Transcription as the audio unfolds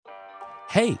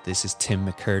Hey, this is Tim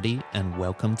McCurdy, and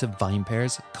welcome to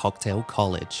VinePair's Cocktail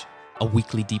College, a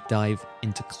weekly deep dive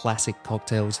into classic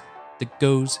cocktails that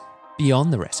goes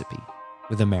beyond the recipe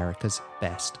with America's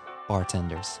best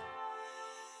bartenders.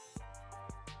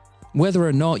 Whether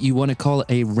or not you want to call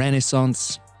it a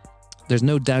renaissance, there's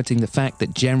no doubting the fact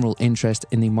that general interest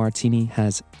in the martini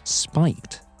has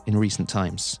spiked in recent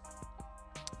times.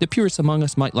 The purists among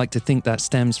us might like to think that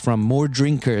stems from more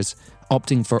drinkers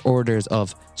opting for orders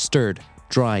of stirred,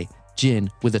 dry gin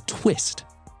with a twist.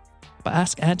 But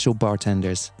ask actual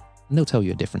bartenders, and they'll tell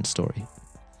you a different story.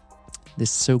 This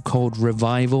so-called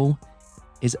revival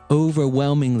is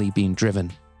overwhelmingly being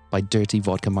driven by dirty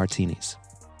vodka martinis.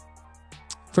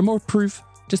 For more proof,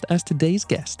 just ask today's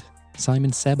guest,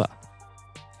 Simon Seba.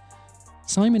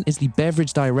 Simon is the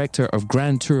beverage director of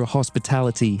Grand Tour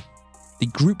Hospitality, the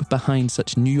group behind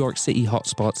such New York City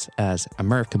hotspots as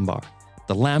American Bar,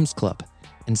 the Lambs Club,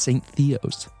 and St.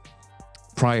 Theo's.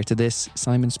 Prior to this,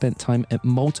 Simon spent time at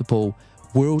multiple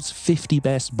world's 50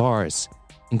 best bars,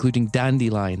 including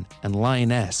Dandelion and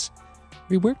Lioness, where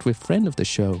he worked with friend of the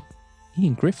show,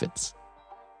 Ian Griffiths.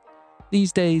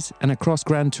 These days, and across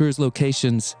Grand Tour's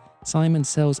locations, Simon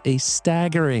sells a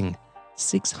staggering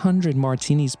 600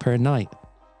 martinis per night.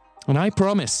 And I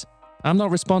promise, I'm not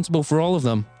responsible for all of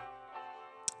them.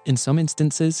 In some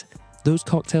instances, those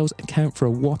cocktails account for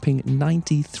a whopping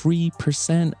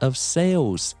 93% of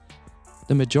sales,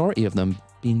 the majority of them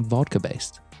being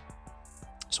vodka-based.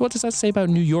 So what does that say about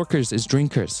New Yorkers as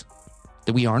drinkers?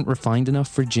 That we aren't refined enough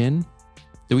for gin?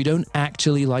 That we don't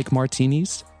actually like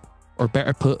martinis? Or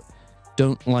better put,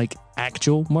 don't like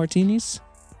actual martinis?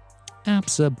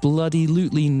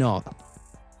 Abso-bloody-lutely not.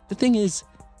 The thing is,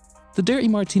 the dirty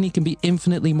martini can be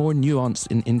infinitely more nuanced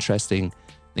and interesting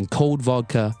than cold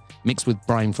vodka mixed with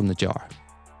brine from the jar.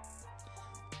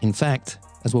 In fact,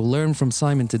 as we'll learn from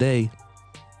Simon today,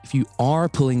 if you are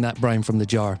pulling that brine from the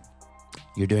jar,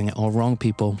 you're doing it all wrong,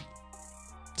 people.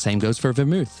 Same goes for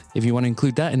vermouth, if you want to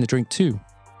include that in the drink too.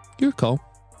 Your call.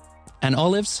 And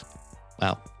olives?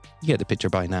 Well, you get the picture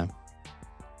by now.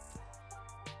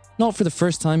 Not for the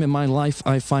first time in my life,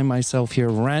 I find myself here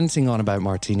ranting on about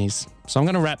martinis, so I'm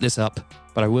going to wrap this up,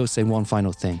 but I will say one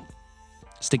final thing.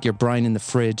 Stick your brine in the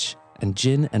fridge and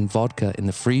gin and vodka in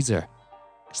the freezer,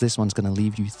 because this one's going to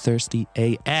leave you thirsty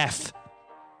AF.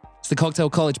 It's the Cocktail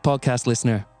College podcast,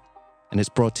 listener, and it's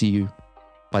brought to you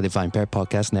by the VinePair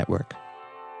Podcast Network.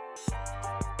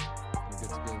 You're good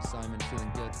to go, Simon.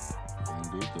 Feeling good?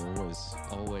 Feeling good, always.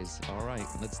 Always. All right,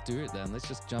 let's do it then. Let's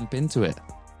just jump into it.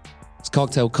 It's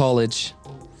Cocktail College.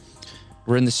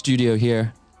 We're in the studio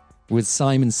here with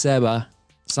Simon Seba.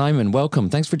 Simon, welcome.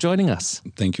 Thanks for joining us.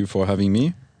 Thank you for having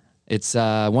me. It's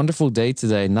a wonderful day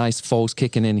today. Nice fall's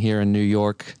kicking in here in New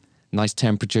York. Nice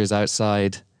temperatures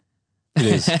outside. It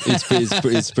is.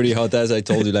 It's pretty hot, as I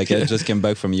told you. Like, I just came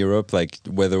back from Europe. Like,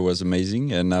 the weather was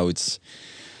amazing, and now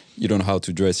you don't know how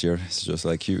to dress here. It's just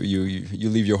like you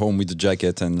leave your home with the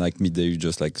jacket, and like midday you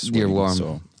just like sweating. You're warm.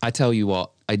 So I tell you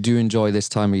what, I do enjoy this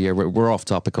time of year. We're off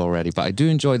topic already, but I do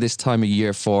enjoy this time of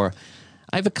year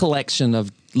I have a collection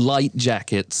of light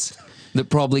jackets that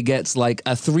probably gets like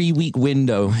a 3-week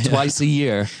window twice a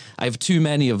year. I have too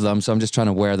many of them, so I'm just trying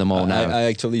to wear them all now. I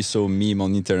actually saw a meme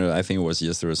on internet, I think it was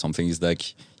yesterday or something. It's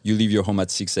like, you leave your home at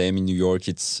 6 a.m. in New York,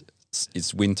 it's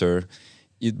winter.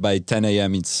 By 10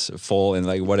 a.m. it's fall, and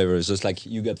like whatever. It's just like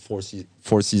you get four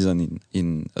seasons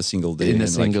in a single day. In a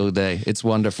single day. It's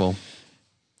wonderful.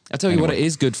 I'll tell you what it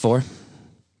is good for.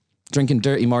 Drinking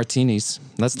dirty martinis.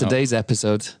 That's today's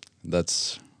episode.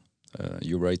 That's,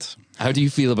 you're right. How do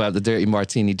you feel about the dirty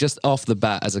martini? Just off the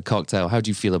bat as a cocktail, how do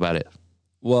you feel about it?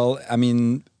 Well, I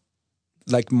mean,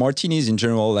 like martinis in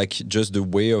general, like just the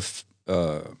way of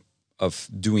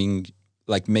doing,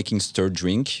 like making stir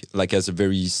drink, like as a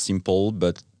very simple,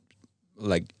 but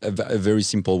like a very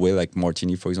simple way, like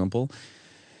martini, for example,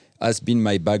 has been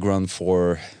my background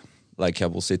for like, I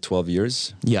will say 12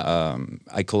 years. Yeah.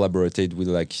 I collaborated with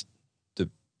like the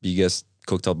biggest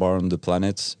cocktail bar on the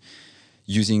planet,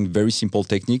 using very simple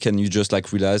technique, and you just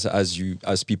like realize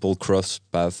as people cross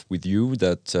path with you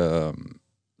that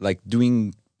like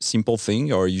doing simple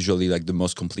thing are usually like the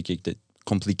most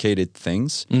complicated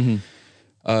things.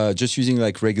 Mm-hmm. Just using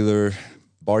like regular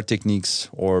bar techniques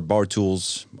or bar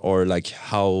tools, or like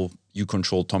how you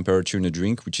control temperature in a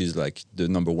drink, which is like the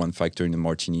number one factor in a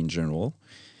martini in general.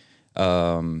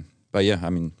 But yeah, I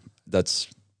mean, that's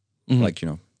like, you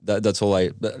know, that's all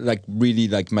I like. Really,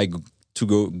 like my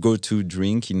go to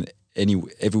drink in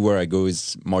everywhere I go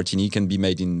is martini. Can be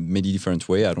made in many different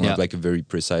ways. I don't have like a very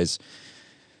precise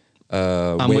way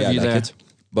I like it.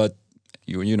 But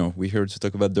you know, we're here to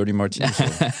talk about dirty martinis.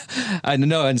 So. I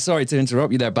know, and sorry to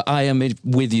interrupt you there, but I am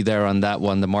with you there on that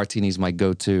one. The martini's my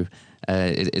go-to.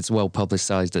 It's well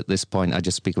publicized at this point. I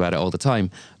just speak about it all the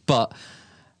time. But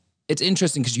it's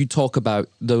interesting because you talk about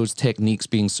those techniques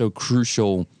being so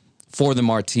crucial for the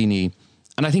martini.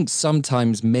 And I think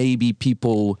sometimes maybe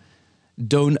people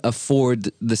don't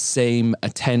afford the same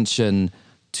attention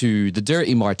to the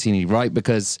dirty martini, right?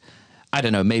 Because I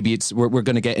don't know, maybe we're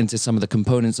going to get into some of the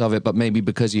components of it, but maybe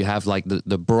because you have like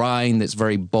the brine that's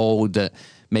very bold, that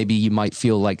maybe you might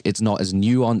feel like it's not as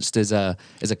nuanced as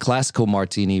a classical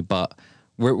martini, but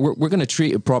we're going to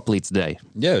treat it properly today.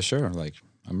 Yeah, sure. Like,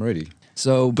 I'm ready.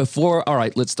 So all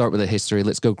right, let's start with the history.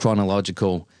 Let's go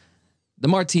chronological. The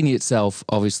martini itself,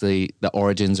 obviously, the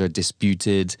origins are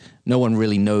disputed. No one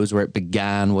really knows where it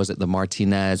began. Was it the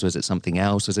Martinez? Was it something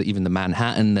else? Was it even the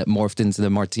Manhattan that morphed into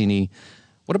the martini?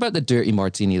 What about the dirty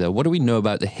martini, though? What do we know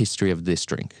about the history of this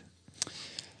drink?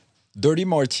 Dirty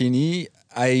martini,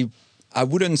 I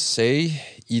wouldn't say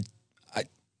it.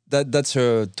 That's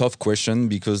a tough question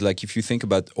because, like, if you think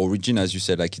about origin, as you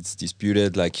said, like it's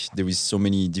disputed. Like there is so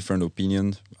many different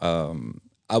opinions.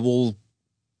 I will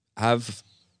have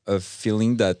a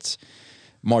feeling that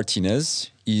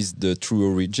Martinez is the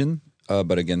true origin,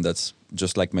 but again, that's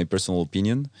just like my personal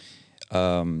opinion.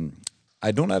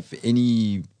 I don't have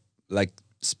any like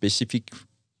specific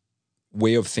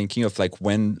way of thinking of like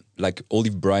when like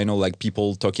olive brine or like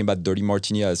people talking about dirty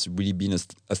martini has really been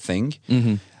a thing.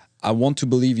 Mm-hmm. I want to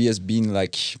believe he has been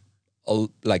like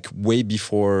way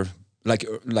before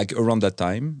like around that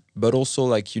time, but also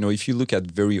like, you know, if you look at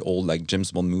very old like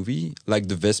James Bond movie, like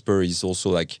the Vesper is also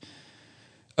like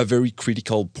a very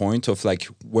critical point of like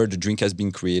where the drink has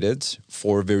been created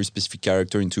for a very specific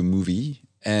character into a movie.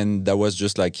 And that was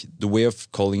just like the way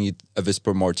of calling it a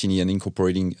Vesper martini and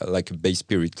incorporating like a base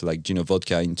spirit like gin or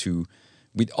vodka into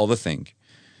with other thing.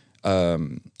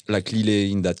 Like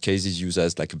Lillet in that case is used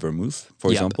as like a vermouth,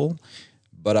 for example.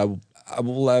 But I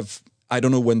will have, I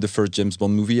don't know when the first James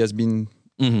Bond movie has been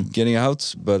getting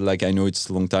out, but like I know it's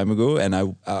a long time ago, and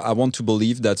I want to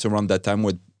believe that's around that time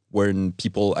when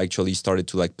people actually started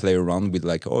to like play around with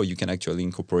like, oh, you can actually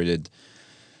incorporate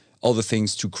all the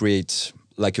things to create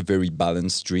like a very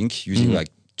balanced drink using like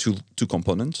two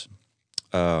components.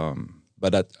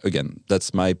 But that again,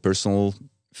 that's my personal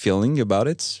feeling about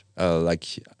it. Like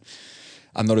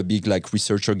I'm not a big like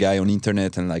researcher guy on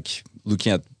internet and like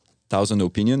looking at 1,000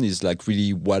 opinion is like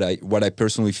really what I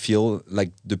personally feel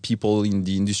like the people in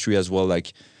the industry as well,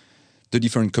 like the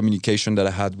different communication that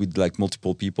I had with like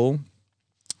multiple people.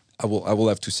 I will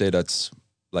have to say that's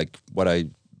like what I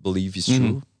believe is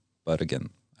true. But again,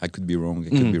 I could be wrong.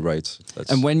 It could be right.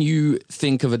 And when you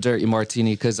think of a dirty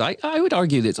martini, because I would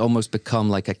argue that it's almost become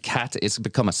like it's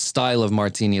become a style of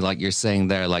martini, like you're saying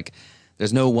there, like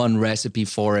there's no one recipe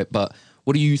for it, but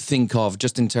what do you think of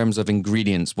just in terms of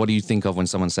ingredients? What do you think of when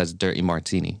someone says dirty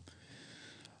martini?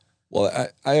 Well,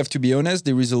 I have to be honest,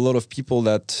 there is a lot of people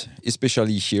that,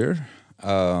 especially here,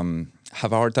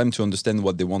 have a hard time to understand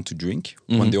what they want to drink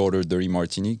when they order dirty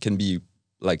martini. Can be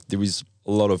like, there is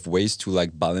a lot of ways to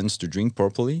like balance the drink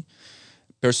properly.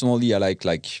 Personally, I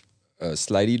like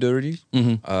slightly dirty.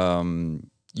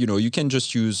 You know, you can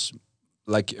just use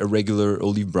like a regular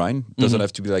olive brine. Doesn't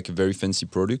have to be like a very fancy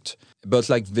product, but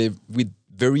like with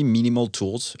very minimal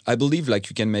tools, I believe like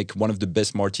you can make one of the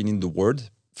best martini in the world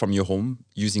from your home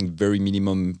using very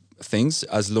minimum things,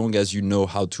 as long as you know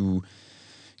how to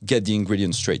get the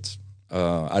ingredients straight.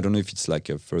 I don't know if it's like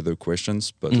a further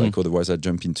questions, but like otherwise I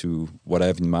jump into what I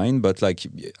have in mind. But like,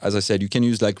 as I said, you can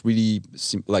use like really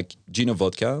like gin or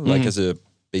vodka, like as a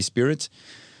base spirit.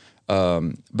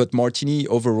 But martini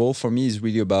overall for me is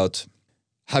really about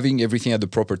having everything at the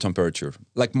proper temperature.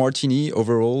 Like martini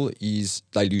overall is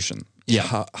dilution.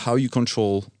 Yeah. How you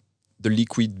control the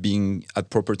liquid being at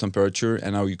proper temperature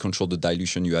and how you control the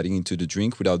dilution you're adding into the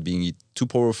drink without being too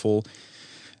powerful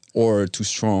or too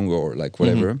strong or like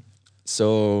whatever.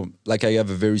 So like I have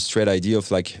a very straight idea of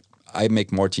like I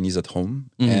make martinis at home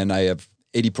and I have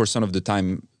 80% of the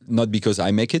time, not because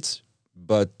I make it,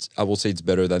 but I will say it's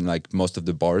better than like most of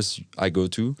the bars I go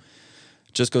to,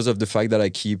 just because of the fact that I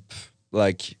keep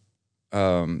like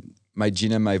my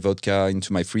gin and my vodka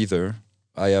into my freezer.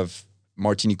 I have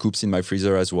martini coops in my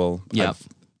freezer as well. Yeah.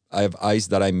 I have ice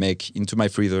that I make into my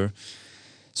freezer.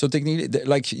 So technically,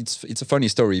 like it's a funny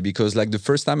story because like the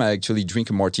first time I actually drink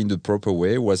a martini the proper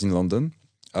way was in London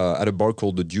at a bar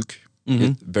called the Duke,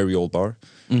 a very old bar,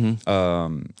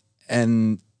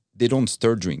 and they don't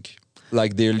stir drink.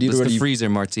 Like they're literally It's the freezer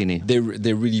martini. They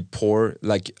really pour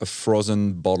like a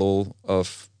frozen bottle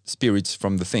of spirits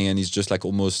from the thing, and it's just like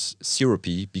almost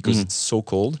syrupy because it's so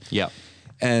cold. Yeah.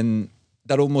 And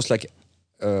that almost like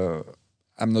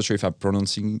I'm not sure if I'm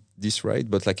pronouncing this right,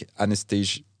 but like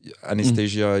anesthesia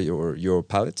your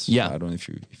palate. Yeah. I don't know if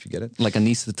you get it. Like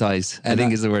anesthetize, I And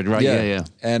think is the word, right? Yeah.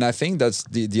 And I think that's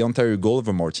the entire goal of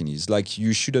a martini. Is like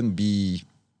you shouldn't be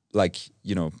like,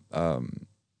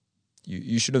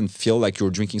 you shouldn't feel like you're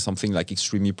drinking something like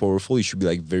extremely powerful. You should be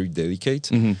like very delicate.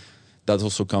 Mm-hmm. That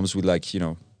also comes with like,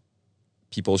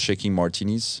 people shaking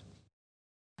martinis.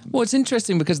 Well, it's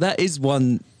interesting because that is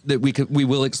one that we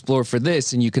will explore for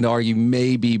this, and you can argue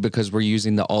maybe because we're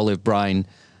using the olive brine.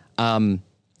 I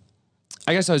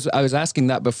guess I was asking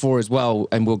that before as well,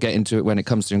 and we'll get into it when it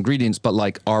comes to ingredients. But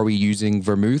like, are we using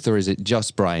vermouth or is it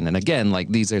just brine? And again, like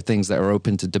these are things that are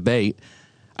open to debate.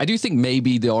 I do think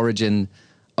maybe the origin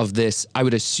of this, I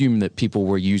would assume that people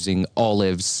were using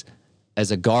olives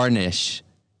as a garnish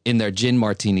in their gin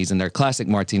martinis and their classic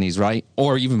martinis, right?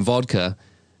 Or even vodka.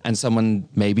 And someone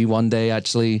maybe one day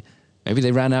actually, maybe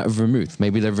they ran out of vermouth.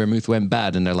 Maybe their vermouth went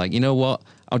bad and they're like, you know what?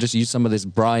 I'll just use some of this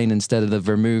brine instead of the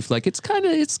vermouth. Like it's kind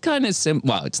of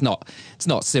well, it's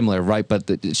not similar, right? But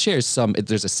it shares some,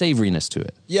 there's a savoriness to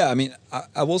it. Yeah, I mean,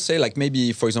 I will say like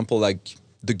maybe, for example, like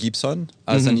the Gibson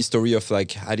has an history of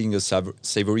like adding a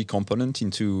savory component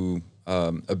into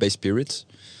a base spirit.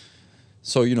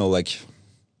 So, like,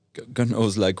 God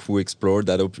knows like who explored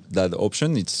that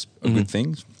option. It's a good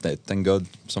thing. Thank God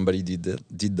somebody did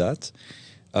that.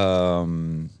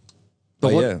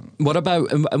 But yeah.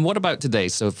 What about today?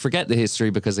 So forget the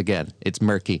history because again, it's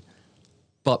murky.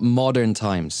 But modern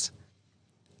times,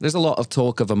 there's a lot of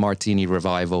talk of a martini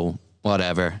revival,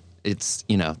 whatever. It's,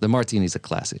 the martini's a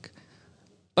classic.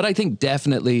 But I think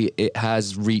definitely it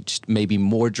has reached maybe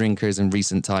more drinkers in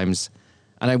recent times.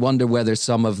 And I wonder whether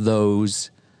some of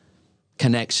those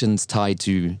connections tied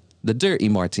to the dirty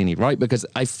martini, right? Because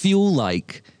I feel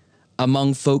like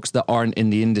among folks that aren't in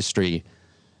the industry,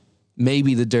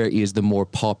 maybe the dirty is the more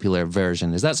popular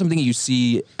version. Is that something you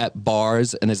see at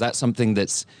bars? And is that something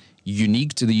that's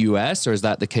unique to the US? Or is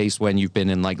that the case when you've been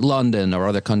in like London or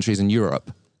other countries in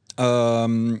Europe? I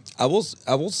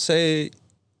will say,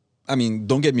 I mean,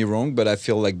 don't get me wrong, but I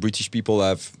feel like British people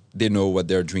they know what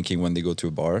they're drinking when they go to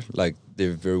a bar. Like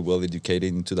they're very well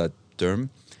educated into that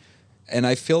term. And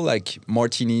I feel like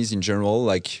martinis in general,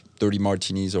 like dirty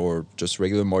martinis or just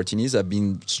regular martinis, have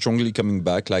been strongly coming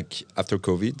back like after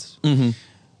COVID.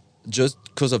 Just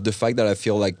because of the fact that I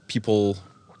feel like people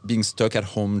being stuck at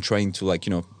home trying to like,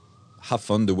 have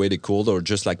fun the way they could, or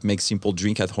just like make simple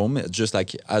drink at home, just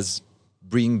like as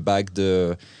bring back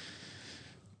the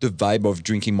vibe of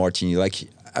drinking martini. Like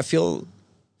I feel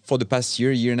for the past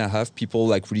year and a half, people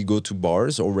like really go to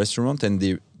bars or restaurants and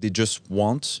they just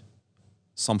want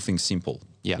something simple.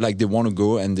 Yeah. Like they want to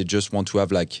go and they just want to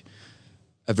have like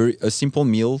a simple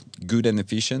meal, good and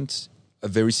efficient, a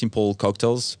very simple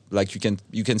cocktails. Like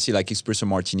you can see like espresso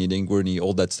martini, Negroni,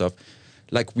 all that stuff.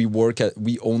 Like we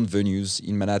own venues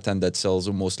in Manhattan that sells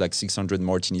almost like 600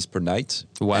 martinis per night.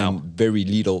 Wow. And very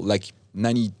little, like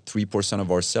 93%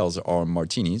 of our sales are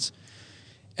martinis.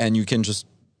 And you can just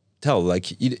tell like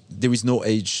there is no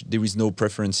age, there is no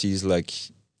preferences. Like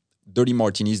dirty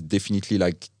martinis definitely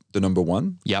like the number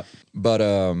one. Yep. But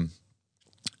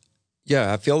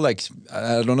yeah, I feel like,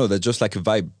 I don't know, that's just like a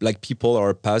vibe. Like people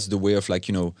are past the way of like,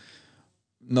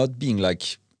 not being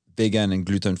like vegan and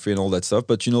gluten-free and all that stuff,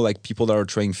 but like people that are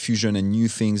trying fusion and new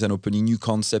things and opening new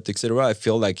concepts, etc. I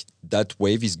feel like that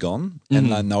wave is gone. And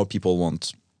now people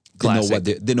want,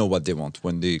 they know what they want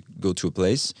when they go to a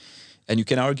place. And you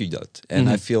can argue that. And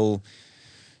I feel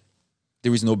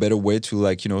there is no better way to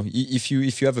like, if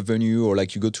you have a venue or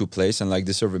like you go to a place and like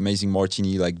they serve amazing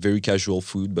martini, like very casual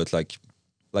food, but like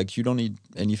you don't need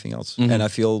anything else. And I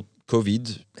feel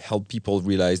COVID helped people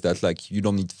realize that like you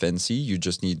don't need fancy, you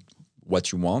just need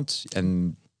what you want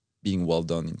and being well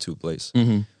done into a place.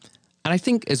 And I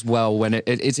think as well, when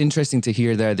it's interesting to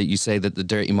hear there that you say that the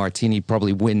dirty martini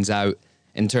probably wins out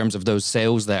in terms of those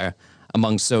sales there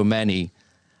among so many.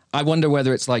 I wonder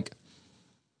whether it's like,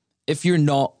 if you're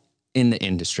not in the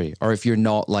industry or if you're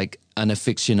not like an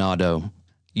aficionado,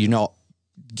 you're not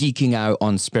geeking out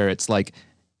on spirits, like,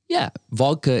 yeah,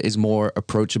 vodka is more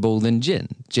approachable than gin.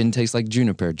 Gin tastes like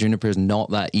juniper. Juniper is not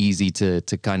that easy to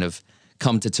kind of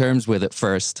come to terms with at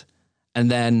first. And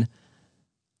then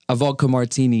a vodka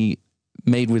martini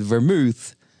made with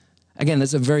vermouth, again,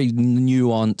 that's a very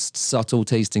nuanced, subtle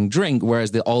tasting drink,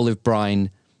 whereas the olive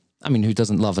brine, I mean, who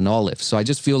doesn't love an olive? So I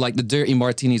just feel like the dirty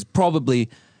martini is probably,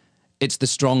 it's the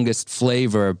strongest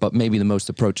flavor, but maybe the most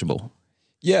approachable.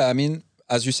 Yeah, I mean,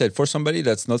 as you said, for somebody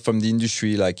that's not from the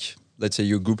industry, like, let's say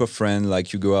your group of friends,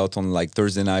 like you go out on like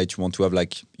Thursday night, you want to have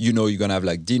like, you're going to have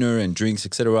like dinner and drinks,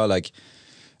 etc. Like,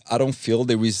 I don't feel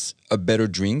there is a better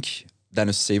drink than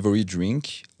a savory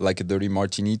drink, like a dirty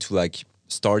martini, to like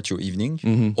start your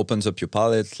evening, opens up your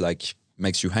palate, like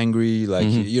makes you hungry, like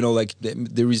you know, like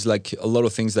there is like a lot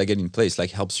of things that get in place,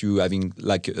 like helps you having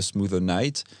like a smoother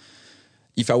night.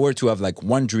 If I were to have like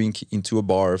one drink into a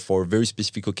bar for a very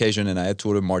specific occasion and I had to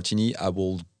order martini, I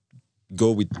will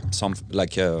go with some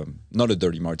like not a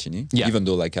dirty martini, even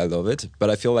though like I love it. But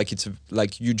I feel like it's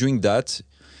like you drink that,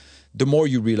 the more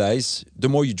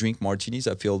you drink martinis,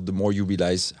 I feel the more you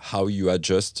realize how you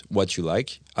adjust what you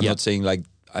like. I'm not saying like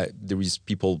there is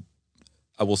people,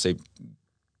 I will say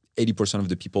 80% of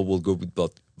the people will go with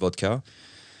vodka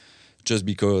just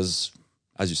because,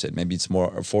 as you said, maybe it's more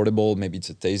affordable, maybe it's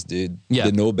a taste, they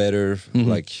know better.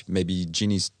 Like maybe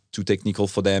gin is too technical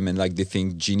for them and like they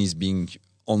think gin is being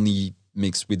only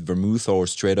mixed with vermouth or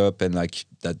straight up and like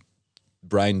that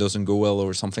brine doesn't go well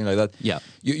or something like that.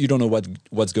 You don't know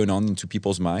what's going on into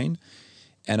people's mind.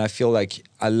 And I feel like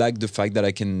I like the fact that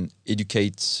I can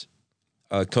educate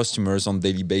customers on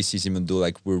daily basis, even though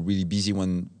like we're really busy.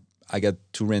 When I get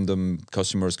 2 random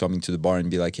customers coming to the bar and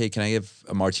be like, hey, can I have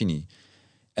a martini?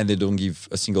 And they don't give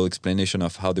a single explanation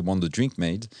of how they want the drink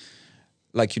made.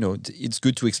 Like, you know, it's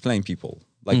good to explain people.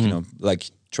 Like, you know, like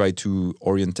try to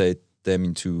orientate them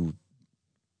into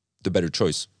the better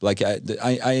choice. Like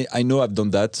I know I've done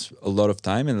that a lot of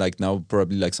time, and like now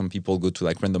probably like some people go to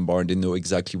like random bar and they know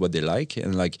exactly what they like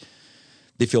and like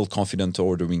they feel confident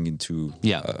ordering into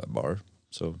a bar.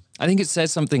 So I think it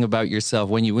says something about yourself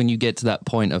when you get to that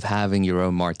point of having your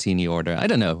own martini order. I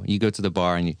don't know, you go to the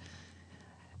bar and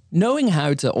knowing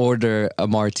how to order a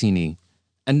martini,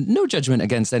 and no judgment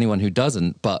against anyone who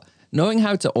doesn't, but knowing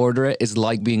how to order it is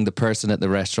like being the person at the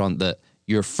restaurant that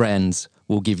your friends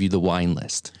will give you the wine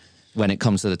list when it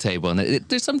comes to the table. And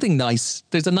there's something nice.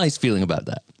 There's a nice feeling about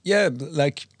that. Yeah,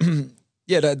 like,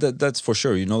 that's for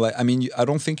sure. You know, like, I mean, I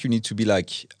don't think you need to be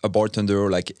like a bartender or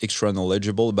like extra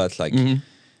knowledgeable about like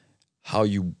how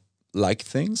you like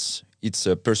things. It's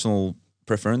a personal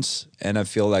preference. And I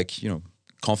feel like, you know,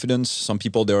 confidence. Some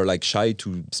people, they're like shy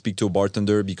to speak to a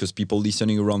bartender because people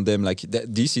listening around them, like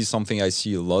this is something I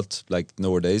see a lot like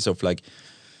nowadays of like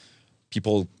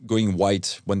people going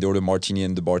white when they order martini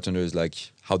and the bartender is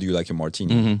like, how do you like a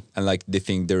martini? And like they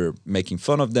think they're making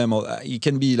fun of them, or it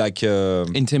can be like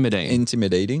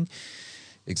intimidating.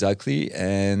 Exactly.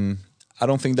 And I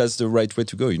don't think that's the right way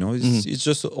to go. You know, it's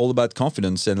just all about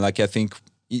confidence. And like I think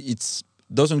it's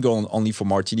doesn't go on only for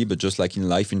martini, but just like in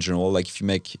life in general. Like if you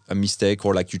make a mistake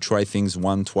or like you try things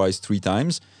 1, 2, 3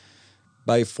 times,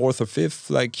 by 4th or 5th,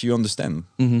 like you understand.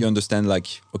 You understand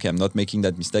like, okay, I'm not making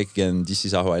that mistake again. This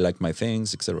is how I like my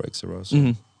things, etc., etc.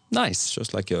 So nice. It's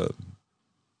just like a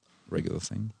regular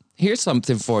thing. Here's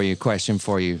something for you, question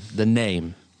for you. The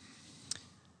name.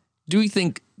 Do you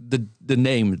think the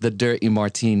name, the Dirty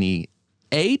Martini,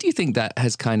 do you think that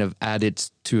has kind of added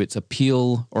to its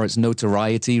appeal or its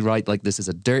notoriety, right? Like this is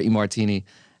a Dirty Martini.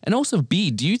 And also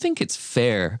B, do you think it's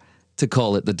fair to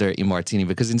call it the Dirty Martini?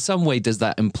 Because in some way, does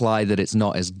that imply that it's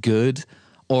not as good?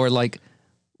 Or like,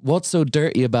 what's so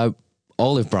dirty about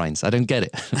olive brines? I don't get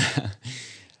it.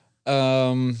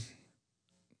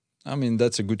 I mean,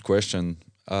 that's a good question.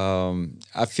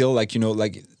 I feel like, you know,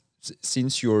 like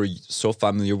since you're so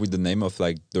familiar with the name of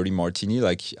like Dirty Martini,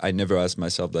 like I never asked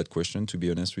myself that question, to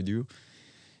be honest with you.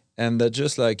 And that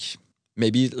just like,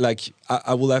 maybe like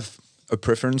I will have a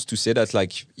preference to say that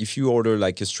like if you order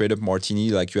like a straight up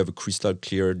martini, like you have a crystal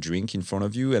clear drink in front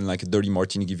of you, and like a Dirty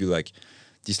Martini give you like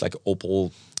this like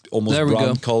opal, almost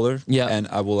brown color. Yeah. And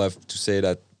I will have to say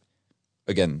that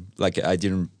again, like I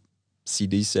didn't see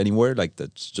this anywhere, like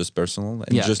that's just personal,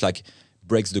 and it just like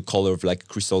breaks the color of like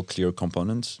crystal clear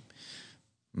components.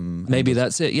 Maybe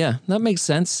that's it. Yeah, that makes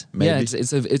sense. Maybe. Yeah,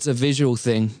 it's a visual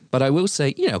thing. But I will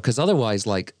say, you know, because otherwise,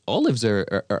 like olives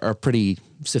are pretty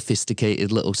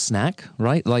sophisticated little snack,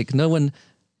 right? Like I don't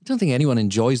think anyone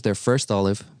enjoys their first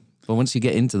olive, but once you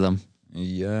get into them,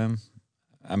 yeah.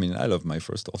 I mean, I love my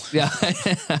first olive. Yeah.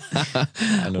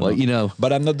 I don't know. You know,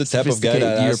 but I'm not the type of guy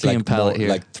that has European like, palate here.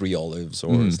 like 3 olives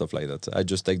or stuff like that. I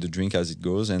just take the drink as it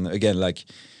goes. And again, like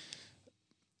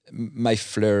my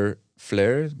flair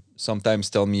sometimes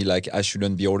tell me like I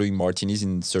shouldn't be ordering martinis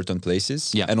in certain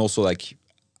places. Yeah. And also like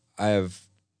I have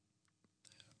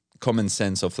common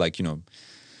sense of like, you know,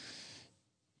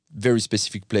 very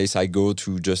specific place I go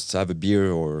to just have a beer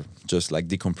or just like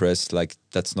decompress. Like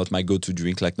that's not my go-to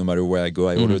drink. Like no matter where I go,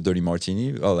 I order a Dirty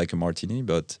Martini or like a martini.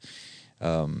 But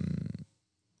yeah.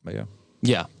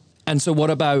 Yeah. And so what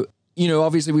about, you know,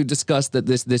 obviously we've discussed that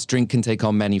this drink can take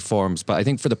on many forms, but I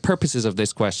think for the purposes of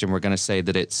this question, we're going to say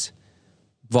that it's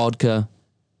vodka,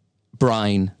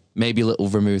 brine, maybe a little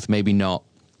vermouth, maybe not.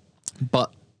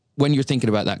 But when you're thinking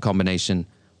about that combination,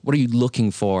 What are you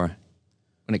looking for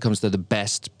when it comes to the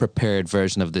best prepared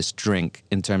version of this drink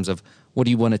in terms of what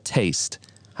do you want to taste?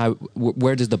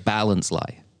 Where does the balance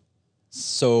lie?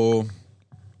 So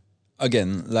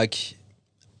again, like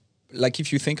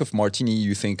if you think of martini,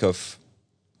 you think of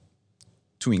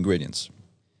two ingredients.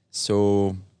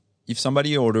 So if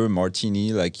somebody order a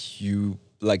martini, like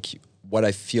what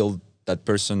I feel that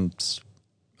person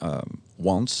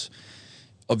wants,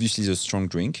 obviously is a strong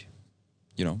drink,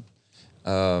 you know.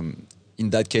 In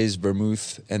that case,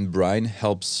 vermouth and brine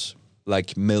helps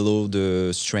like mellow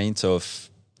the strength of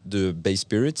the base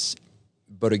spirits.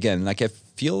 But again, like I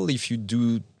feel if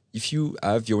you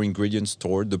have your ingredients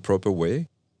stored the proper way,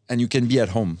 and you can be at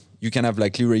home, you can have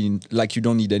like literally like you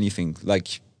don't need anything.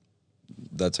 Like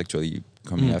that's actually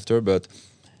coming after. But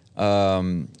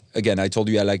again, I told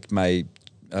you I like my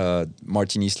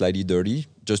martini slightly dirty,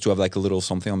 just to have like a little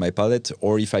something on my palate.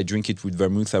 Or if I drink it with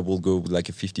vermouth, I will go with like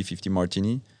a 50-50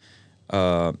 martini.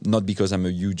 Not because I'm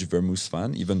a huge vermouth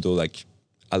fan, even though like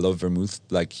I love vermouth.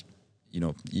 Like, you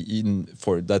know,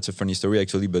 that's a funny story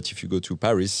actually. But if you go to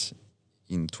Paris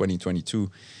in 2022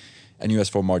 and you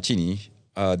ask for martini,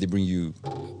 they bring you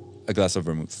a glass of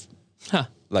vermouth. Huh.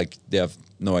 Like they have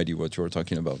no idea what you're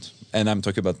talking about. And I'm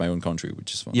talking about my own country,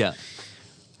 which is fun. Yeah.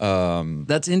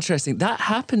 That's interesting. That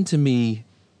happened to me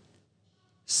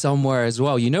somewhere as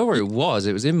well. You know where it was?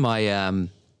 It was in my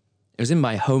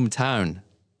hometown,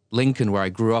 Lincoln, where I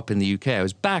grew up in the UK. I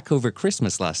was back over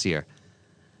Christmas last year.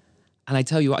 And I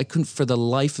tell you what, I couldn't for the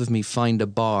life of me find a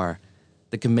bar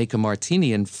that can make a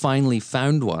martini, and finally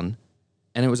found one.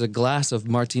 And it was a glass of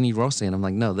Martini Rossi. And I'm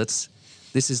like, no, this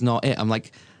is not it. I'm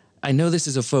like, I know this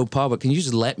is a faux pas, but can you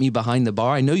just let me behind the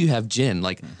bar? I know you have gin.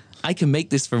 Like, I can make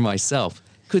this for myself.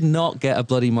 Could not get a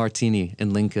bloody martini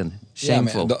in Lincoln.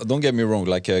 Shameful. Yeah, man, don't get me wrong.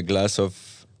 Like a glass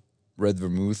of red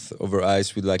vermouth over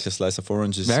ice with like a slice of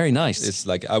orange is very nice. It's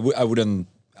like I wouldn't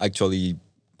actually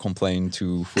complain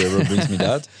to whoever brings me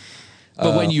that.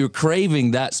 But when you're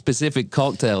craving that specific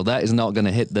cocktail, that is not going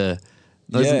to hit the.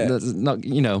 That's not,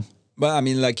 you know. But I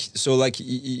mean, like, so like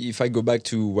if I go back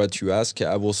to what you ask,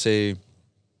 I will say,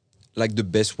 like the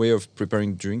best way of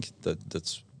preparing drink.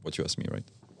 That's what you asked me, right?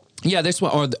 Yeah, this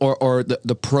one, or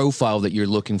the profile that you're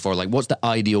looking for. Like, what's the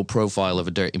ideal profile of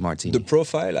a dirty martini? The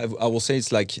profile, I will say,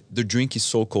 it's like the drink is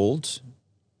so cold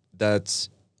that,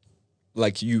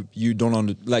 like, you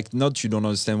don't not you don't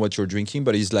understand what you're drinking,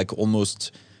 but it's like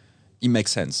almost it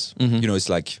makes sense. Mm-hmm. You know, it's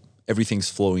like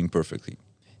everything's flowing perfectly,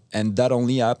 and that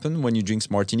only happens when you drink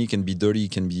martini. It can be dirty,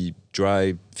 it can be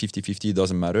dry, 50-50, it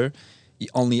doesn't matter. It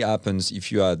only happens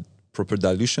if you add proper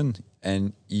dilution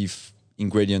and if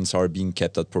ingredients are being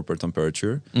kept at proper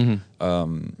temperature.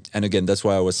 Mm-hmm. And again, that's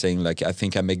why I was saying, like, I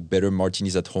think I make better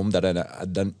martinis at home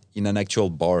than in an actual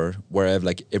bar where I have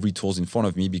like every tools in front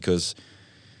of me, because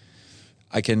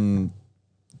I can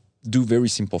do very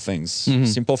simple things. Mm-hmm.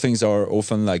 Simple things are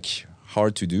often like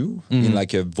hard to do in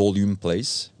like a volume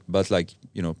place, but like,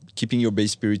 you know, keeping your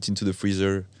base spirit into the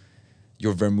freezer,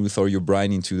 your vermouth or your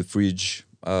brine into the fridge,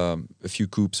 a few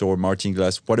coops or martini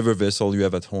glass, whatever vessel you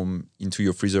have at home, into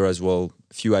your freezer as well,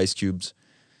 a few ice cubes.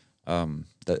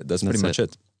 That's pretty much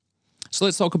it. So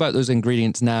let's talk about those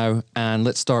ingredients now, and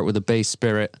let's start with the base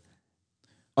spirit.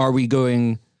 Are we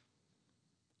going?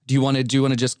 Do you want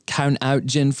to just count out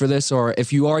gin for this, or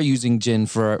if you are using gin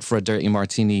for a dirty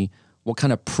martini, what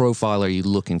kind of profile are you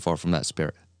looking for from that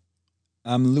spirit?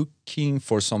 I'm looking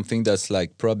for something that's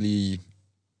like probably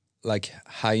like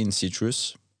high in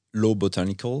citrus, low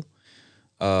botanical.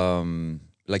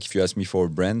 Like if you ask me for a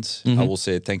brand, I will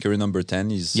say Tanqueray number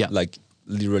 10 is like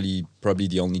literally probably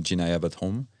the only gin I have at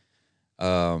home.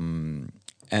 And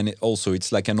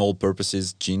it's like an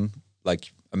all-purposes gin,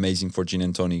 like amazing for gin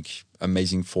and tonic,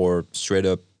 amazing for straight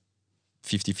up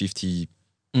 50-50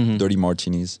 dirty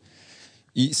martinis.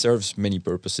 It serves many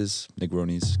purposes,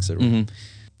 Negronis, etc.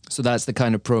 So that's the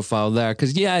kind of profile there,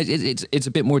 because it's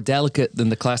a bit more delicate than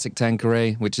the classic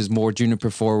Tanqueray, which is more juniper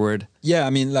forward. Yeah, I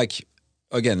mean, like,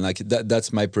 again, like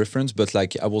that's my preference, but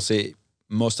like I will say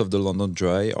most of the London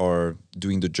Dry are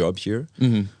doing the job here.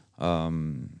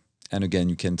 And again,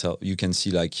 you can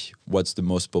see like what's the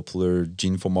most popular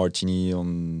gin for martini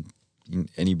in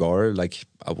any bar. Like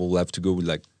I will have to go with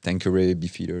like Tanqueray,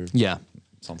 Beefeater,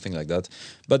 something like that.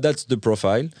 But that's the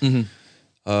profile.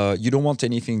 You don't want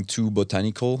anything too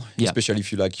botanical, especially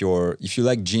if you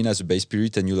like gin as a base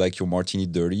spirit and you like your martini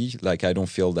dirty. Like I don't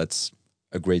feel that's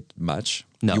a great match.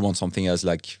 No. You want something as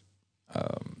like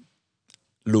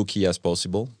low key as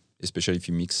possible, especially if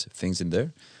you mix things in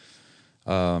there.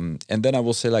 And then I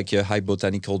will say like a high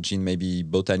botanical gin, maybe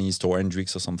Botanist or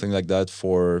Hendrix or something like that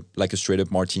for like a straight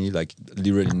up martini, like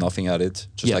literally nothing added,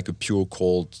 just Yeah. like a pure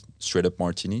cold straight up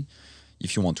martini.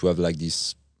 If you want to have like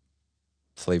these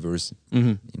flavors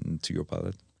into your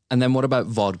palate. And then what about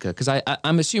vodka? Because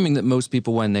I'm assuming that most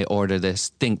people, when they order this,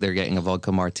 think they're getting a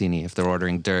vodka martini if they're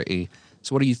ordering dirty.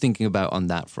 So what are you thinking about on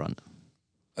that front?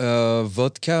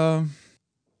 Vodka,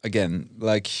 again,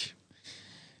 like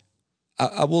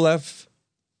I will have,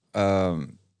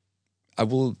 I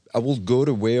will go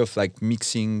the way of like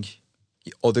mixing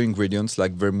other ingredients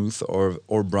like vermouth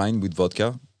or brine with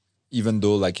vodka, even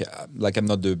though like I'm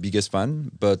not the biggest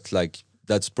fan, but like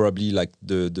that's probably like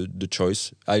the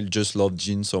choice. I just love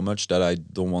gin so much that I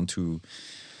don't want to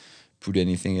put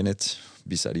anything in it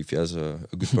besides if it has a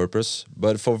good purpose.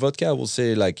 But for vodka, I will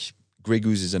say like Grey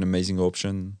Goose is an amazing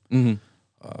option.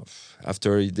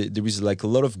 After there is like a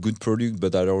lot of good product,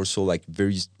 but that are also like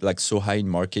very like so high in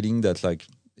marketing that like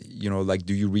like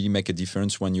do you really make a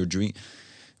difference when you're doing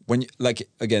when like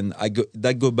again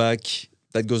that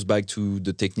goes back to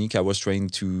the technique I was trying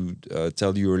to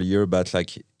tell you earlier, but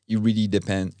like it really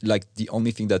depends. Like the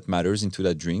only thing that matters into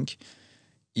that drink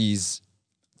is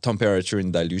temperature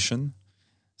and dilution.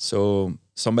 So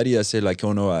somebody that said like,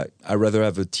 oh no, I rather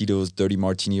have a Tito's Dirty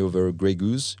Martini over a Grey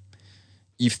Goose.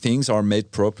 If things are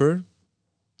made proper,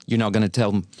 You're not going to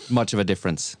tell much of a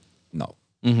difference. no.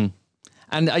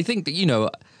 And I think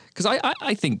that, because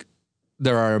I think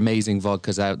there are amazing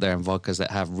vodkas out there and vodkas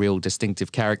that have real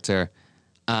distinctive character.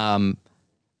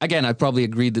 Again, I probably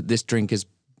agree that this drink is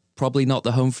probably not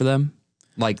the home for them.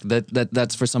 Like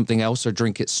that's for something else, or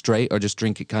drink it straight, or just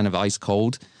drink it kind of ice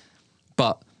cold.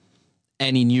 But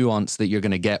any nuance that you're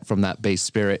going to get from that base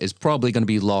spirit is probably going to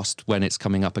be lost when it's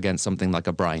coming up against something like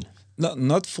a brine.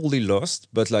 Not fully lost,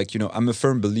 but like, I'm a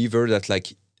firm believer that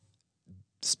like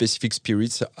specific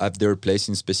spirits have their place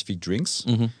in specific drinks.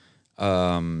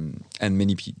 And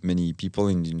many people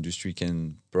in the industry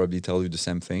can probably tell you the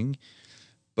same thing.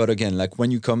 But again, like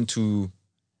when you come to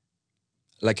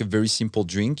like a very simple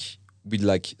drink with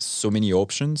like so many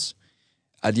options,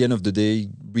 at the end of the day,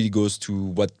 really goes to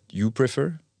what you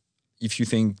prefer. If you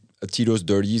think a Tito's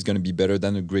Dirty is going to be better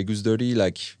than a Grey Goose Dirty,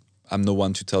 like I'm no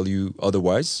one to tell you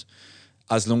otherwise.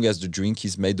 As long as the drink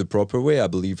is made the proper way, I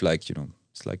believe like,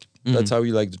 it's like, that's how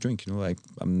you like the drink, like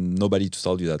I'm nobody to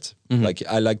tell you that. Like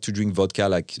I like to drink vodka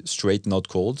like straight, not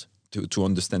cold to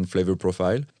understand flavor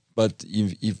profile. But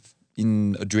if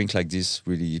in a drink like this,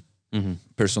 really,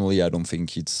 personally, I don't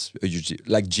think it's a huge,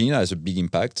 like gin has a big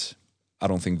impact. I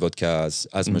don't think vodka has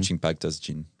as much impact as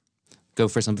gin. Go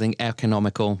for something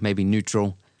economical, maybe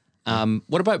neutral.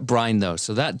 What about brine though?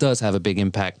 So that does have a big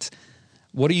impact.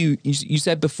 What do you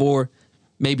said before,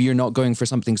 maybe you're not going for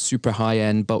something super high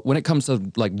end, but when it comes to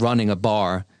like running a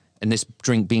bar and this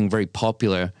drink being very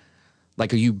popular,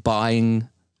 like are you buying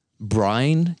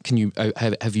brine? Can you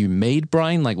have you made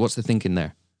brine? Like what's the thinking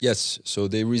there? Yes, so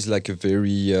there is like a very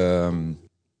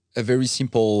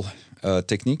simple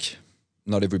technique.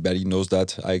 Not everybody knows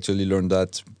that. I actually learned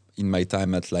that in my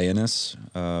time at Lioness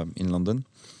in London.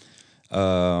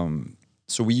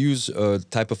 So we use a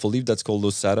type of olive that's called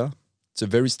Losada. It's a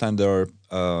very standard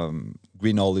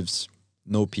green olives,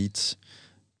 no peat.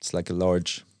 It's like a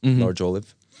large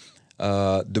olive.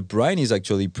 The brine is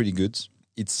actually pretty good.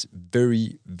 It's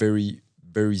very, very,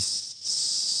 very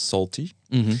salty.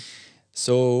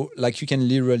 So like you can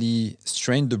literally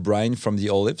strain the brine from the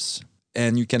olives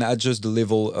and you can adjust the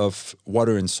level of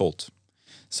water and salt.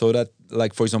 So that,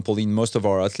 like, for example, in most of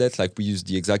our outlets, like we use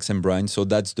the exact same brine. So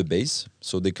that's the base.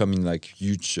 So they come in like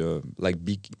huge, like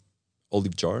big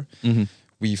olive jar.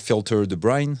 We filter the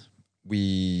brine.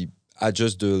 We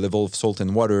adjust the level of salt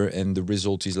and water. And the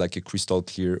result is like a crystal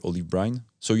clear olive brine.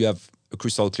 So you have a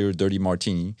crystal clear dirty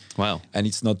martini. Wow. And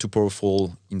it's not too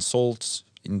powerful in salts,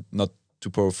 not too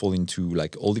powerful into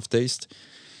like olive taste.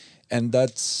 And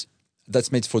that's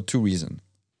made for two reasons.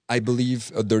 I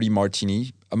believe a dirty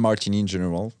martini, a martini in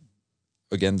general,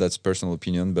 again, that's personal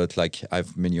opinion, but like I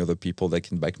have many other people that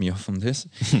can back me off on this,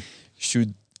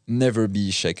 should never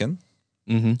be shaken.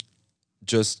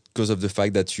 Just because of the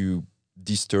fact that you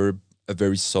disturb a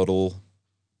very subtle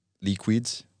liquid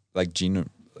like gin,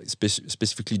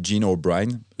 specifically gin or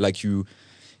brine. Like you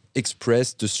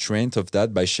express the strength of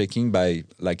that by shaking by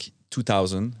like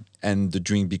 2000 and the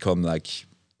drink become like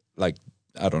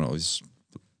I don't know, it's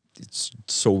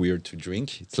so weird to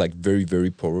drink. It's like very, very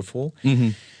powerful.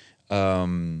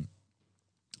 So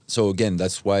again,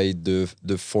 that's why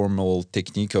the formal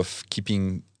technique of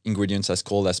keeping ingredients as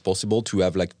cold as possible to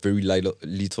have like very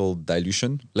little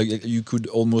dilution. Like you could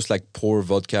almost like pour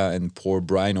vodka and pour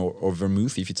brine or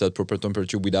vermouth if it's at proper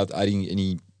temperature without adding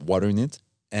any water in it.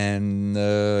 And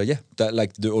that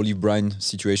like the olive brine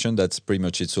situation, that's pretty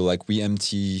much it. So like we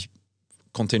empty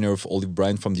container of olive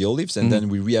brine from the olives, and then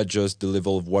we readjust the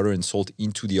level of water and salt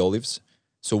into the olives.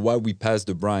 So while we pass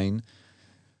the brine,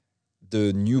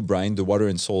 the new brine, the water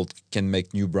and salt can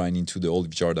make new brine into the olive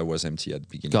jar that was empty at the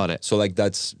beginning. Got it. So like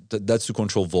that's to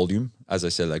control volume. As I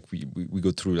said, like we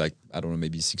go through like, I don't know,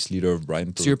 maybe 6 liters of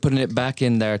brine. So you're putting it back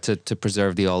in there to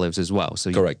preserve the olives as well.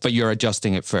 So Correct. But you're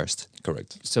adjusting it first.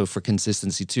 Correct. So for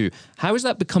consistency too. How is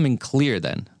that becoming clear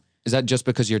then? Is that just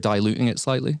because you're diluting it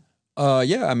slightly?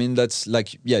 Yeah, I mean, that's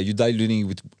like, you're diluting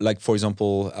with, like, for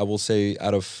example, I will say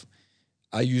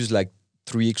I use like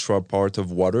 3 extra part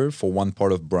of water for 1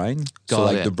 part of brine. So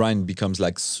like the brine becomes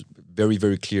like very,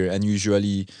 very clear. And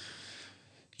usually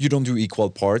you don't do equal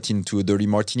part into a dirty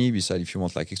martini, besides if you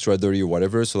want like extra dirty or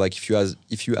whatever. So like if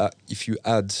you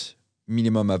add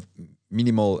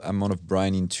minimal amount of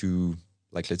brine into,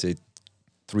 like, let's say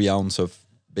 3 ounces of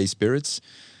base spirits,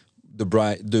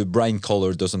 the brine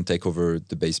color doesn't take over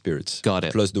the base spirits. Got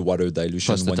it. Plus the water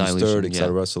dilution when you stir,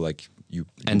 etc. So like you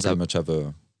pretty much have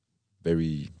a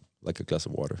very, like a glass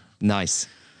of water. Nice.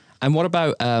 And what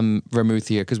about vermouth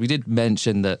here? Because we did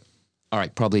mention that, all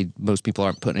right, probably most people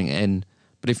aren't putting it in,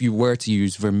 but if you were to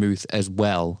use vermouth as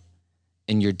well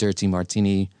in your dirty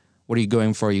martini, what are you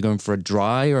going for? Are you going for a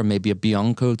dry or maybe a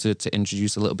Bianco to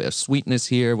introduce a little bit of sweetness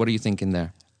here? What are you thinking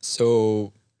there?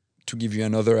 So to give you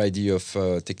another idea of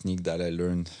technique that I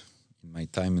learned in my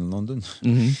time in London,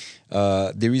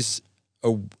 there is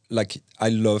I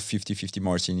love 50-50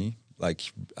 martini.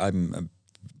 Like I'm a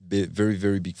very,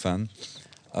 very big fan.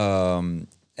 And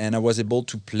I was able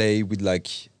to play with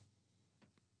like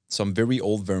some very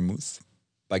old vermouth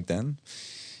back then.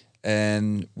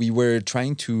 And we were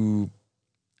trying to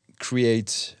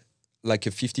create like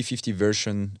a 50-50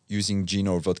 version using gin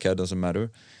or vodka, doesn't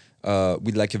matter,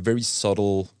 with like a very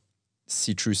subtle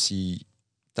citrusy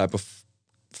type of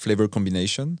flavor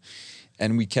combination.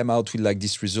 And we came out with like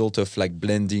this result of like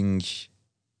blending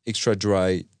extra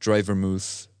dry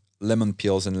vermouth, lemon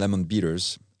peels and lemon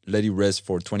bitters, let it rest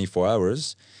for 24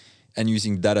 hours, and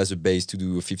using that as a base to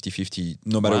do a 50-50,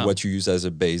 no matter what you use as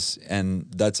a base. And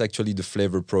that's actually the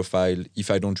flavor profile. If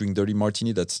I don't drink dirty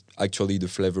martini, that's actually the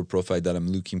flavor profile that I'm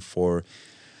looking for,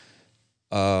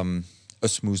 a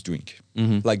smooth drink.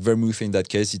 Like vermouth in that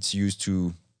case, it's used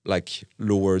to like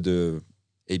lower the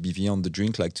ABV on the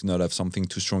drink, like to not have something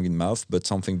too strong in mouth, but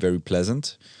something very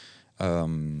pleasant.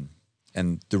 And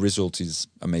the result is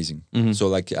amazing. So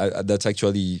like that's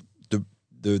actually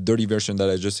the dirty version that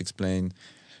I just explained,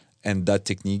 and that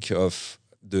technique of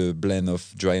the blend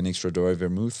of dry and extra dry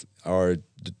vermouth are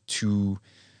the 2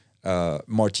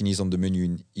 martinis on the menu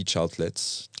in each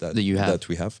outlets that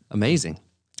we have. Amazing.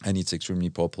 And it's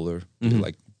extremely popular, with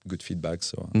like good feedback.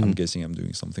 So I'm guessing I'm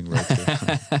doing something right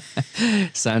here.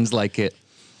 Sounds like it.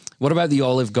 What about the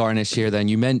olive garnish here then?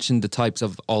 You mentioned the types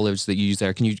of olives that you use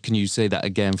there. Can you say that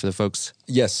again for the folks?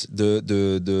 Yes,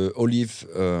 the olive,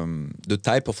 the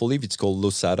type of olive, it's called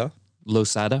Losada.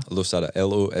 Losada? Losada,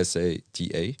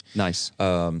 Losata. Nice.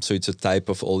 So it's a type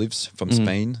of olives from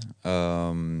Spain.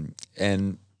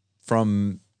 And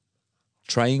from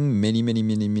trying many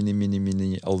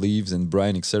olives and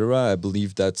brine, etc., I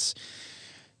believe that's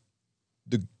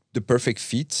the perfect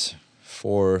fit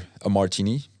for a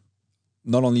martini.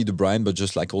 Not only the brine, but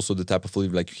just like also the type of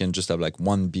olive. Like you can just have like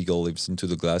 1 big olives into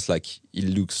the glass. Like it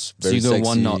looks very sexy. So you go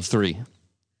 1, not 3?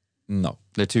 No.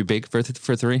 They're too big for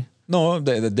 3? No,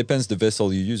 that depends the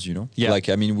vessel you use, you know? Yeah. Like,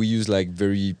 I mean, we use like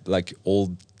very like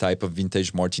old type of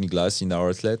vintage martini glass in our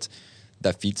outlet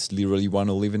that fits literally 1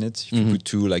 olive in it. If you put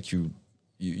 2, like you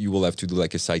will have to do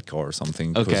like a sidecar or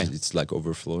something because it's like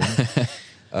overflowing.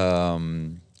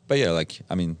 But yeah, like,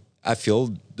 I mean, I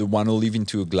feel the 1 olive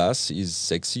into a glass is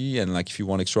sexy, and like if you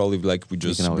want extra olive, like we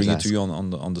just bring it to you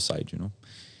on the side, you know.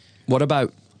 What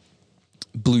about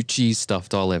blue cheese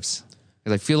stuffed olives?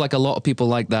 Because I feel like a lot of people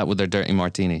like that with their dirty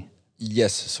martini.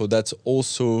 Yes, so that's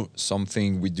also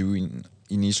something we do in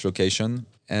each location,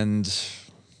 and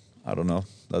I don't know.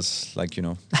 That's like, you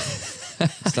know,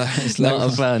 it's Not a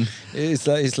fan.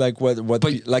 It's like what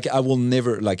like I will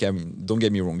never, like, I mean, don't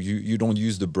get me wrong, you don't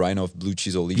use the brine of blue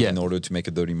cheese olive in order to make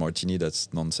a dirty martini.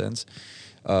 That's nonsense.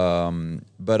 But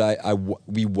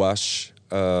we wash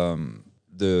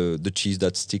the cheese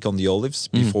that stick on the olives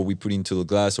before we put it into the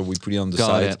glass, or we put it on the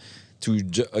side to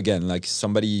again, like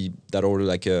somebody that order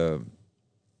like a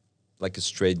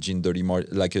straight gin dirty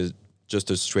just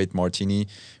a straight martini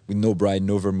with no brine,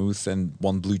 no vermouth, and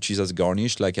 1 blue cheese as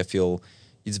garnish. Like I feel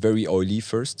it's very oily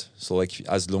first. So like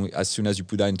as soon as you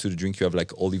put that into the drink, you have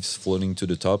like olives floating to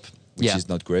the top, which is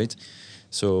not great.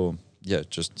 So yeah,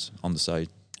 just on the side.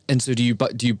 And so do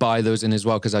you buy those in as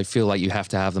well? Because I feel like you have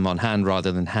to have them on hand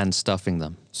rather than hand stuffing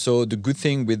them. So the good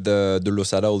thing with the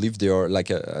Losada olive, they are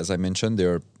like as I mentioned, they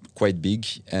are quite big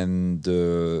and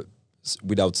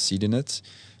without seed in it.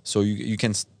 So you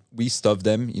can we stuff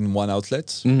them in one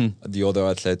outlet. The other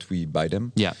outlet we buy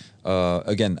them. Yeah.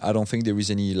 Again, I don't think there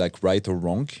is any like right or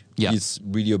wrong. Yeah. It's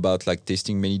really about like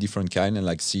tasting many different kind and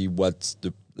like see what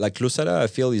the like Losada I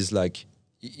feel is like.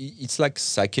 It's like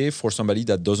sake for somebody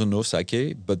that doesn't know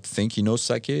sake but think he knows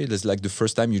sake. It's like the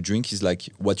first time you drink is like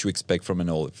what you expect from an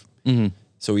olive.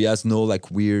 So he has no like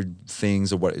weird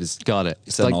things or what it is. Got it.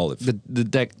 It's an like olive.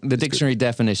 The dictionary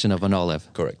definition of an olive.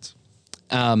 Correct.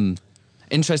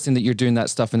 Interesting that you're doing that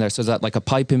stuff in there. So is that like a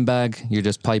piping bag? You're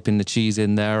just piping the cheese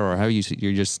in there, or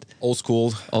you're just old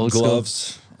school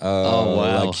gloves. Oh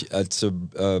wow! Like it's a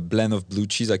blend of blue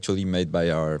cheese actually made by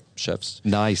our chefs.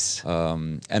 Nice.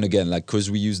 And again, like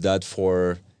because we use that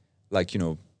for like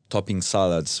topping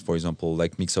salads, for example,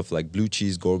 like mix of like blue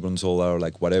cheese, gorgonzola, or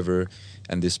like whatever,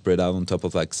 and they spread out on top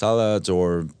of like salads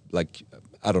or like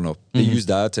I don't know. They use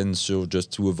that, and so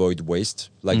just to avoid waste,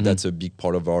 like that's a big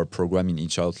part of our program in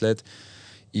each outlet.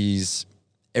 Is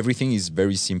everything is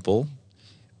very simple,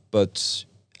 but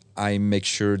I make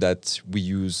sure that we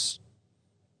use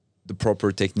the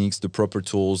proper techniques, the proper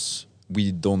tools.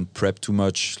 We don't prep too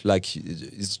much. Like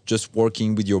it's just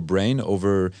working with your brain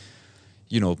over,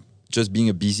 just being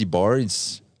a busy bar.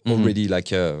 It's already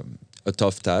like a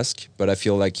tough task, but I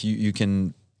feel like you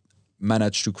can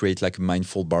manage to create like a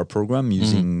mindful bar program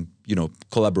using,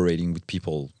 collaborating with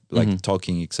people, like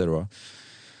talking, etc.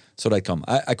 So that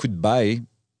I could buy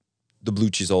the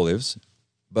blue cheese olives,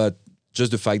 but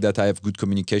just the fact that I have good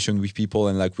communication with people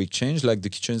and like we exchange, like the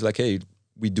kitchen is like, hey,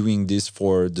 we're doing this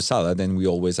for the salad and we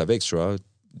always have extra.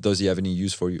 Does he have any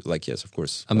use for you? Like, yes, of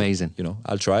course. Amazing.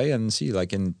 I'll try and see.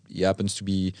 Like, and it happens to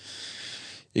be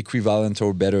equivalent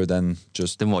or better than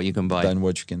what you can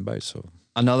buy. So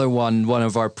another one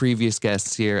of our previous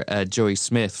guests here, Joey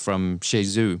Smith from Chez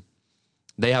Zoo,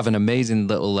 they have an amazing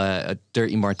little a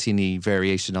dirty martini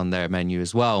variation on their menu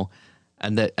as well,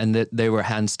 and that they were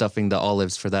hand stuffing the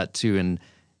olives for that too. And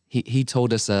he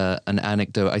told us an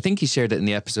anecdote. I think he shared it in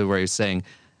the episode where he was saying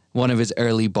one of his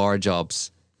early bar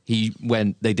jobs. They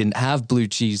didn't have blue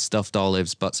cheese stuffed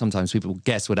olives, but sometimes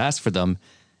guests would ask for them,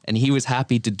 and he was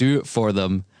happy to do it for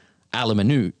them a la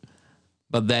minute.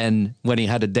 But then when he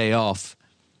had a day off,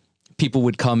 people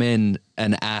would come in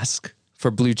and ask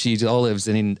for blue cheese olives,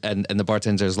 and the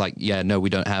bartender's like, yeah, no, we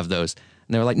don't have those.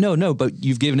 And they were like, no, but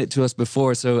you've given it to us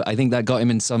before. So I think that got him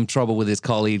in some trouble with his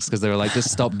colleagues because they were like, just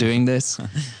stop doing this.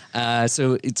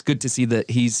 So it's good to see that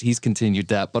he's continued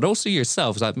that. But also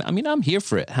yourselves, I mean, I'm here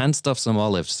for it. Hand stuff some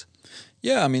olives.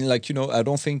 Yeah, I mean, like, I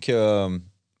don't think,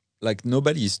 like,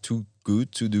 nobody is too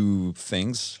good to do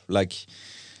things.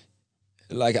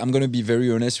 Like I'm going to be very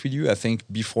honest with you. I think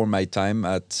before my time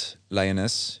at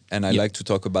Lioness, and I like to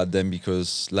talk about them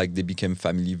because like they became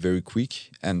family very quick,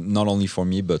 and not only for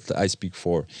me, but I speak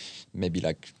for maybe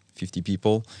like 50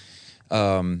 people.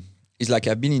 It's like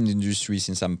I've been in the industry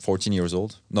since I'm 14 years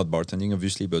old, not bartending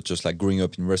obviously, but just like growing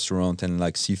up in restaurant and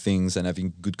like see things and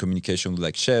having good communication with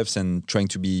like chefs and trying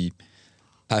to be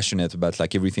passionate about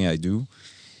like everything I do.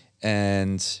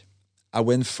 And I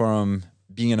went from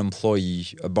being an employee,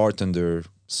 a bartender,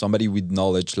 somebody with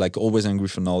knowledge, like always hungry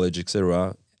for knowledge,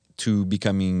 etc., to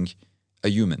becoming a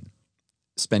human,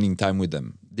 spending time with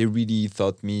them. They really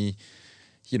taught me,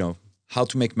 how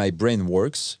to make my brain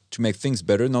works, to make things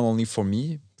better, not only for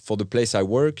me, for the place I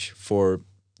work, for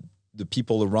the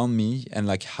people around me, and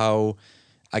like how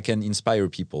I can inspire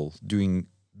people doing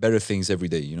better things every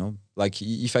day, Like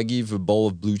if I give a bowl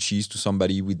of blue cheese to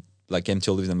somebody with like empty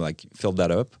olives and like fill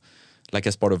that up, like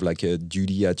as part of like a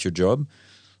duty at your job,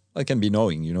 it can be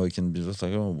knowing, it can be just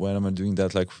like, oh, why am I doing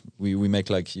that? Like we make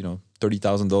like,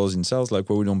 $30,000 in sales, like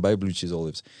where we don't buy blue cheese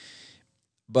olives.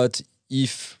 But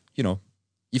if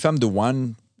I'm the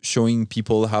one showing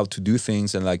people how to do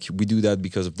things and like we do that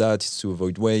because of that, it's to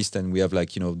avoid waste. And we have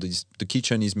like, the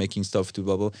kitchen is making stuff to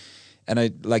blah, blah. And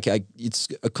it's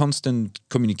a constant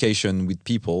communication with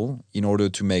people in order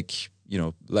to make,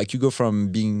 like you go from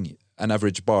being an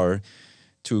average bar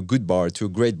to a good bar, to a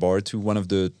great bar, to one of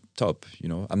the top,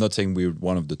 I'm not saying we're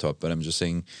one of the top, but I'm just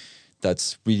saying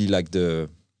that's really like the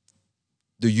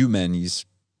human is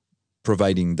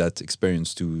providing that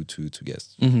experience to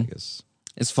guests, I guess.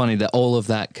 It's funny that all of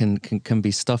that can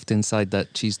be stuffed inside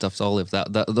that cheese stuffed olive,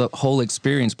 that the whole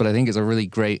experience, but I think it's a really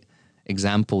great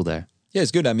example there. Yeah,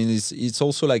 it's good. I mean, it's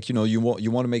also like, you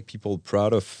want to make people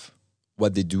proud of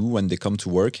what they do when they come to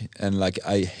work. And like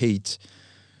I hate,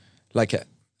 like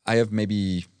I have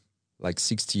maybe like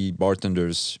 60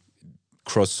 bartenders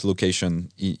cross location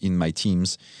in my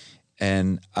teams,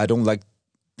 and I don't like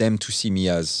them to see me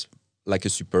as like a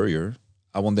superior.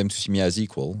 I want them to see me as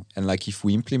equal. And like if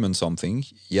we implement something,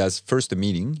 yes, first a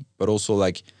meeting, but also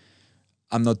like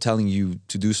I'm not telling you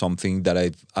to do something that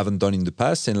I haven't done in the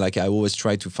past. And like I always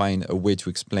try to find a way to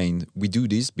explain we do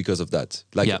this because of that.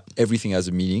 Like everything has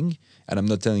a meaning, and I'm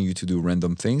not telling you to do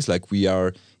random things. Like we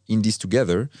are in this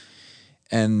together.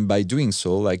 And by doing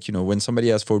so, like, you know, when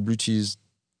somebody asks for blue cheese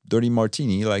dirty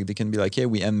martini, like they can be like, yeah,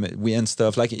 we end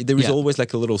stuff. Like there is always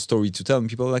like a little story to tell, and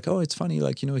people are like, oh, it's funny,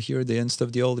 like, you know, here they end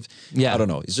stuff the olive. I don't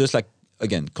know. It's just like,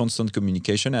 again, constant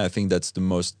communication. And I think that's the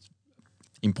most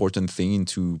important thing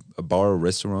into a bar or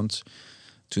restaurant,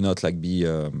 to not like be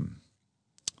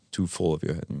too full of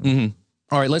your head. You know? Mm-hmm.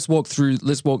 All right, let's walk through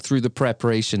the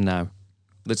preparation now.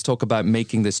 Let's talk about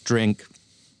making this drink.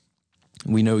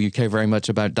 We know you care very much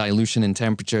about dilution and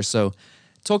temperature, so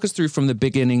talk us through from the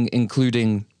beginning,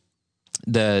 including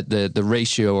the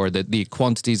ratio or the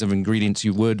quantities of ingredients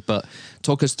you would, but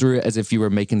talk us through it as if you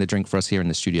were making the drink for us here in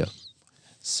the studio.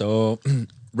 So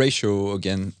ratio,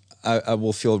 again, I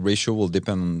will feel ratio will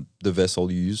depend on the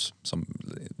vessel you use.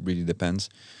 It really depends.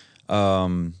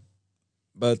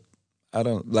 But I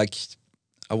don't like,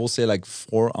 I will say like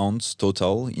 4 ounce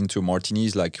total into a martini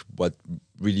is like what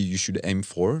really you should aim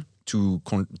for to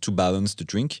balance the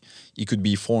drink. It could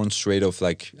be 4 ounce straight of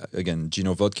like, again, gin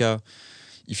or vodka.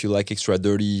 If you like extra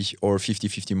dirty or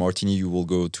 50-50 martini, you will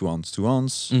go 2 ounce, 2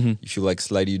 ounce. Mm-hmm. If you like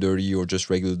slightly dirty or just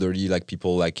regular dirty, like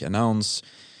people like an ounce.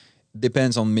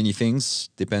 Depends on many things.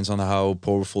 Depends on how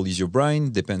powerful is your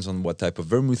brine. Depends on what type of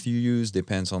vermouth you use.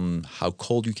 Depends on how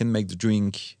cold you can make the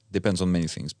drink. Depends on many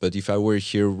things. But if I were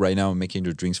here right now making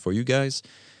the drinks for you guys,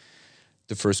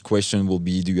 the first question will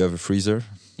be, do you have a freezer?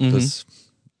 That's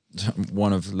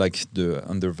one of like the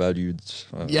undervalued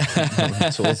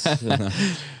tools.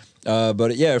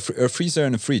 But yeah, a freezer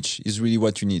and a fridge is really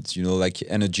what you need, you know, like,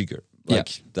 and a jigger.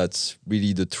 Like that's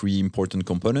really the 3 important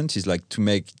components, is like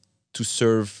to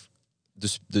serve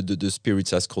the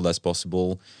spirits as cold as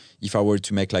possible. If I were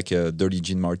to make like a dirty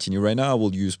gin martini right now, I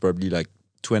will use probably like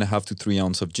 2.5 to 3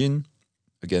 ounces of gin,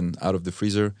 again, out of the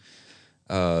freezer,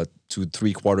 to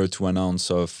 3/4 to 1 ounce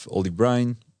of olive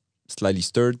brine, slightly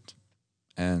stirred,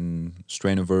 and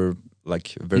strain over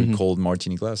like a very cold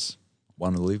martini glass,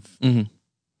 1 olive. Mm-hmm.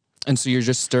 And so you're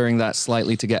just stirring that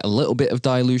slightly to get a little bit of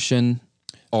dilution,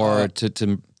 or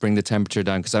to bring the temperature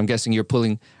down? Because I'm guessing are you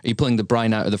pulling the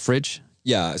brine out of the fridge?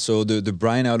 Yeah, so the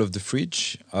brine out of the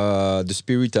fridge, the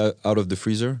spirit out of the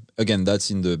freezer. Again,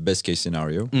 that's in the best case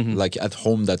scenario. Mm-hmm. Like at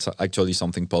home, that's actually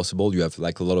something possible. You have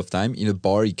like a lot of time. In a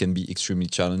bar, it can be extremely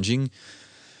challenging.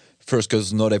 First,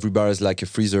 because not every bar is like a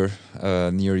freezer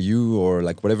near you or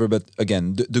like whatever. But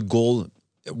again, the goal,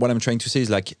 what I'm trying to say is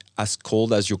like, as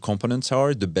cold as your components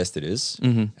are, the best it is.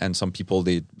 Mm-hmm. And some people,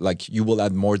 they like, you will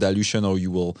add more dilution, or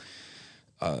you will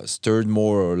stir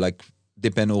more, or like,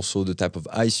 depend also the type of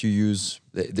ice you use.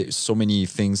 There's so many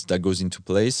things that goes into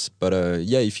place. But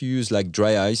yeah, if you use like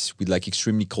dry ice with like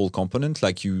extremely cold component,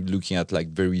 like you looking at like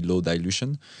very low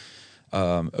dilution.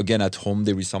 Again, at home,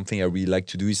 there is something I really like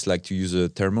to do, is like to use a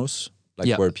thermos,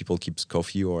 like where people keep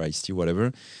coffee or iced tea,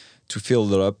 whatever, to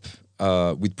fill it up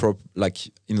with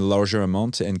like in a larger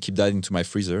amount, and keep that into my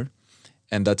freezer.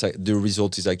 And that's the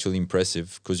result is actually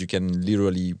impressive, because you can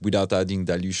literally, without adding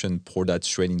dilution, pour that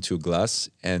straight into a glass,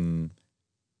 and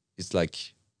it's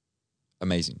like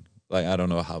amazing. Like, I don't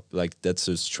know how, like, that's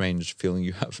a strange feeling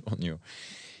you have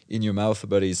in your mouth,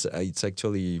 but it's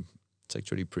actually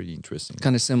pretty interesting.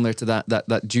 Kind of similar to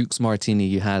that Duke's martini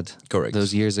you had. Correct.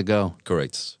 Those years ago.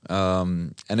 Correct.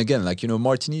 And again, like, you know,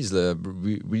 martini is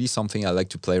really something I like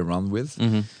to play around with.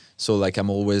 Mm-hmm. So like, I'm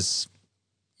always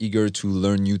eager to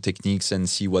learn new techniques and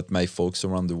see what my folks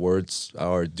around the world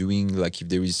are doing. Like, if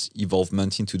there is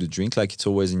evolvement into the drink, like, it's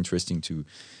always interesting to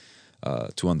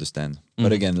understand. Mm-hmm.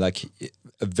 But again, like,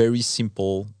 a very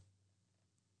simple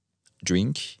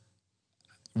drink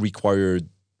required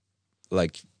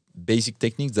like basic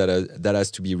techniques that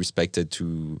has to be respected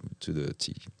to the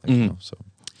T. Like, you know, so.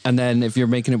 And then if you're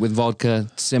making it with vodka,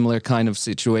 similar kind of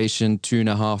situation,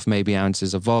 2.5 maybe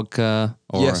ounces of vodka.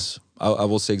 Or... Yes, I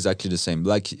will say exactly the same.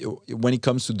 Like, when it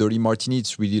comes to dirty martini,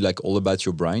 it's really like all about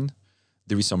your brine.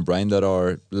 There is some brine that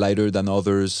are lighter than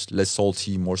others, less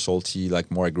salty, more salty, like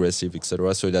more aggressive,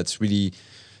 etc. So that's really,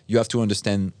 you have to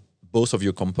understand both of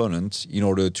your components in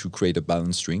order to create a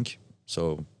balanced drink.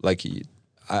 So like,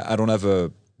 I don't have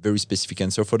a very specific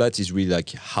answer for that. It's really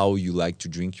like how you like to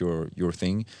drink your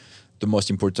thing. The most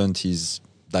important is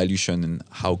dilution and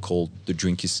how cold the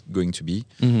drink is going to be.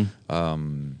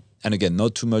 And again,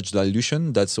 not too much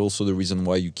dilution. That's also the reason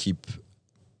why you keep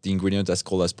the ingredient as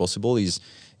cold as possible. It's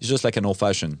just like an old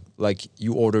fashioned. Like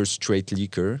you order straight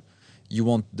liquor, you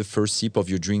want the first sip of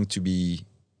your drink to be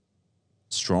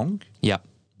strong. Yeah.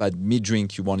 But mid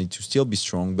drink, you want it to still be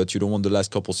strong, but you don't want the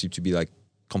last couple sips to be like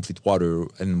complete water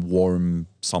and warm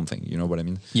something. You know what I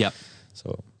mean? Yeah.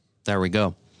 So there we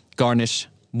go. Garnish,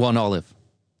 1 olive.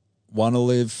 1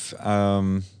 olive.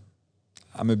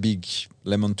 I'm a big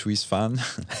lemon twist fan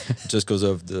just because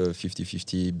of the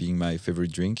 50-50 being my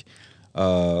favorite drink.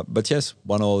 But yes,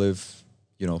 1 olive,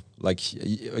 you know, like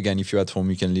again, if you're at home,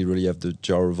 you can literally have the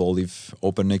jar of olive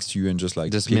open next to you and just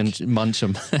like munch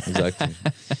them. Exactly.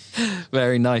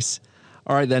 Very nice.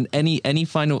 All right, then any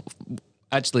final,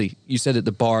 actually, you said at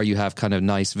the bar you have kind of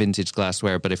nice vintage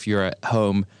glassware, but if you're at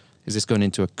home, is this going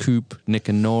into a coupe, Nick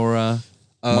and Nora,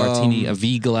 martini, a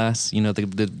V glass, you know,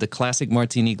 the classic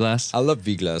martini glass? I love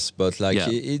V glass, but like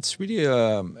it's really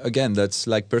again, that's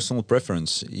like personal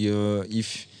preference.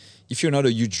 If you're not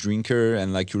a huge drinker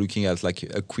and like you're looking at like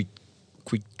a quick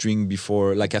drink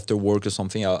before, like after work or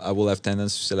something, I will have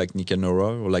tendency to say like Nick and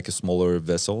Nora or like a smaller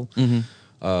vessel.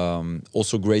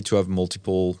 Also great to have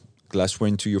multiple glassware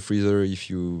into your freezer if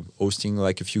you hosting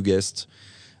like a few guests.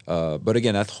 But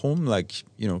again, at home, like,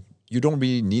 you know, you don't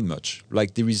really need much.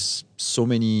 Like there is so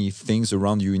many things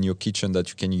around you in your kitchen that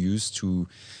you can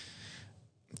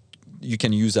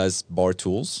use as bar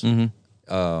tools.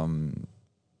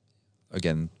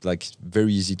 Again, like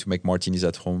very easy to make martinis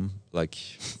at home. Like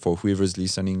for whoever's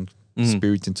listening,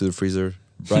 spirit into the freezer,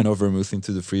 brine or vermouth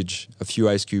into the fridge, a few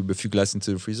ice cube, a few glass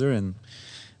into the freezer, and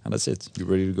that's it. You're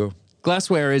ready to go.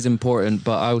 Glassware is important,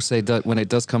 but I will say that when it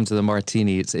does come to the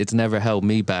martini, it's never held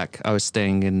me back. I was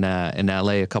staying in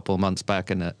LA a couple of months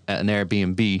back at an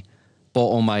Airbnb, bought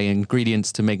all my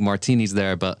ingredients to make martinis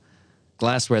there, but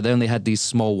glassware, they only had these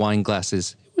small wine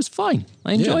glasses. It was fine.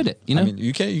 I enjoyed it. You know, I mean,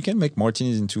 you can make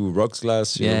martinis into rocks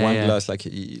glass, wine glass. Like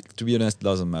to be honest,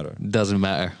 doesn't matter. Doesn't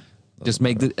matter. Just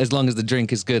make as long as the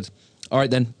drink is good. All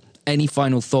right then. Any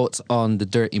final thoughts on the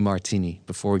dirty martini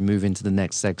before we move into the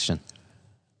next section?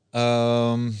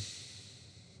 No,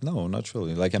 not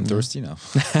really. Like I'm thirsty now.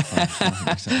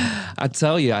 I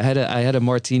tell you, I had a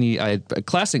martini, I had a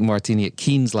classic martini at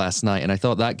Keen's last night, and I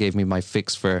thought that gave me my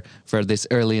fix for this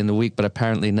early in the week, but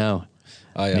apparently no.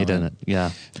 Oh, yeah, didn't.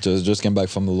 Yeah. Just came back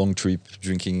from a long trip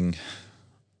drinking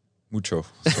mucho.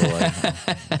 So like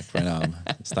right now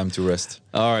it's time to rest.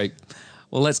 All right.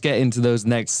 Well, let's get into the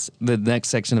next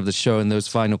section of the show and those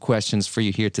final questions for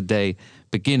you here today,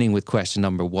 beginning with question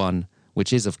number 1,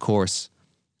 which is, of course,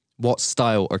 what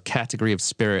style or category of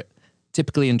spirit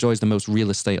typically enjoys the most real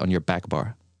estate on your back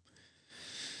bar?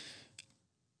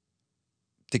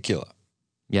 Tequila.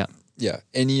 Yeah. Yeah.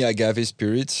 Any agave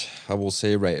spirit, I will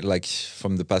say, right, like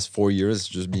from the past 4 years,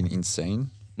 just been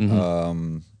insane.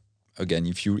 Again,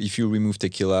 if you remove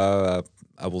tequila,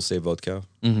 I will say vodka.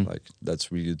 Like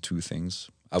that's really the two things.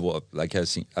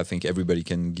 I think everybody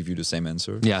can give you the same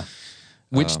answer. Yeah.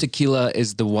 Which tequila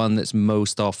is the one that's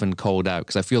most often called out?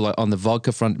 Because I feel like on the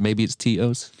vodka front, maybe it's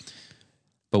Tito's.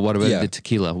 But what about the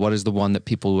tequila? What is the one that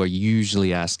people are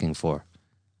usually asking for?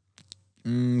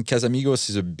 Casamigos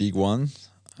is a big one.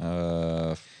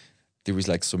 There is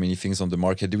like so many things on the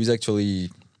market. There is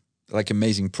actually like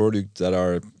amazing product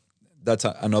that's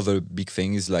another big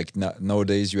thing is like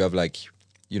nowadays you have like,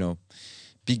 you know,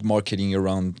 big marketing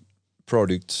around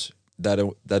products that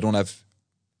don't have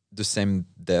the same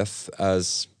depth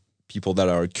as people that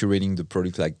are curating the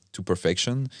product like to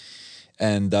perfection.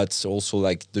 And that's also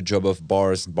like the job of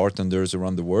bars and bartenders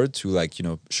around the world to like, you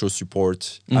know, show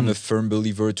support. I'm a firm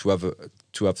believer to have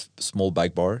a small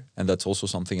back bar. And that's also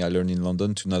something I learned in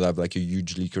London, to not have like a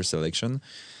huge liquor selection,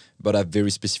 but have very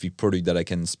specific product that I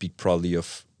can speak proudly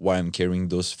of why I'm carrying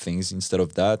those things instead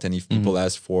of that. And if people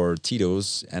ask for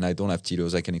Tito's and I don't have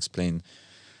Tito's, I can explain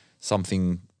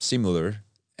something similar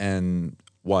and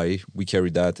why we carry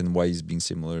that and why it's being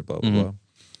similar, blah, blah,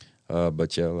 blah.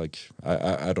 But yeah, like,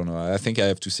 I don't know. I think I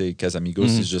have to say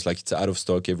Casamigos is just like, it's out of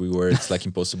stock everywhere. It's like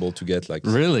impossible to get. Like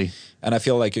Really? And I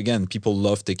feel like, again, people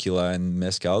love tequila and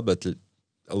mezcal, but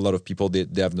a lot of people, they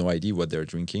have no idea what they're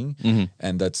drinking.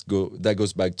 And that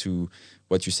goes back to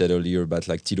what you said earlier about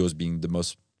like Tito's being the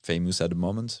most famous at the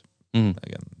moment.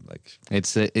 Again, like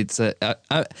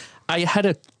I had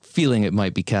a feeling it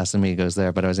might be Casamigos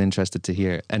there, but I was interested to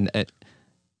hear. And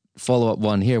follow up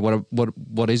one here.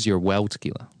 What is your well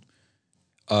tequila?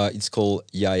 It's called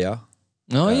Yaya.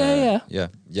 Oh yeah.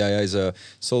 Yaya is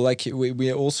so like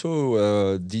we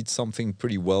also did something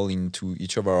pretty well into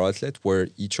each of our outlets where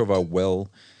each of our well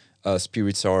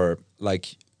spirits are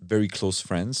like very close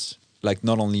friends. Like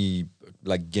not only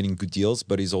like getting good deals,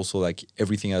 but it's also like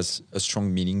everything has a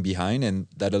strong meaning behind, and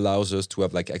that allows us to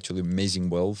have like actually amazing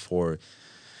well for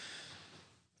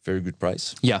very good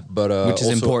price. Yeah, But which is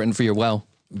also important for your well.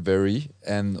 very,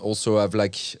 and also have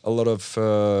like a lot of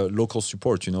local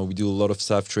support. You know, we do a lot of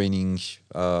staff training.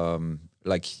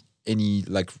 Like any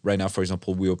like right now, for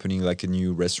example, we're opening like a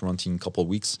new restaurant in a couple of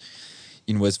weeks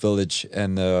in West Village,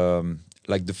 and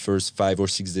like the first 5 or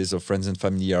 6 days of friends and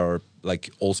family are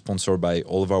like all sponsored by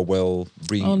all of our well,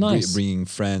 Oh, nice. bringing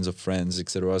friends of friends,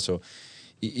 etc. So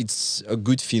it's a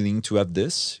good feeling to have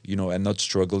this, you know, and not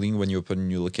struggling when you open a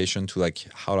new location to like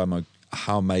how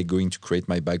am I going to create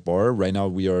my back bar. Right now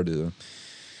we are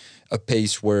a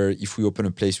pace where if we open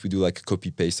a place, we do like a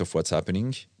copy paste of what's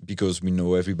happening because we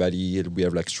know everybody, we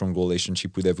have like strong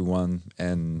relationship with everyone,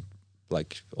 and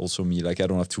like also me, like I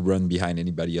don't have to run behind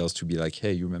anybody else to be like,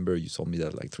 hey, you remember you told me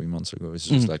that like 3 months ago. It's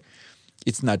just like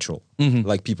it's natural.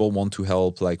 Like people want to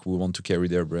help, like we want to carry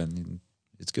their brand, and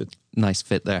it's good. Nice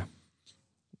fit there.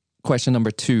 Question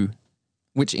number 2.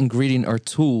 Which ingredient or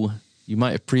tool, you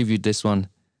might have previewed this one,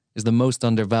 is the most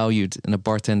undervalued in a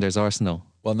bartender's arsenal?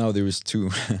 Well, now there is 2.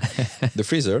 The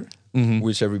freezer,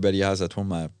 which everybody has at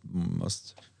home,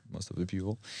 most of the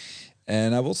people.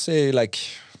 And I will say like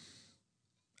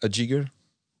a jigger.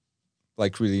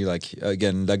 Like really like,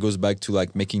 again, that goes back to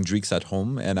like making drinks at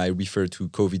home. And I refer to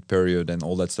COVID period and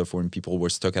all that stuff when people were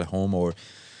stuck at home or,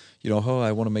 you know, oh,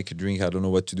 I want to make a drink. I don't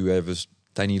know what to do. I have a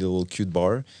tiny little cute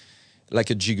bar. Like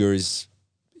a jigger is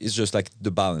just like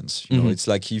the balance, you know. It's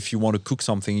like if you want to cook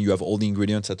something, you have all the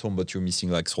ingredients at home, but you're missing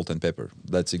like salt and pepper.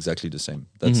 That's exactly the same.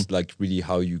 That's like really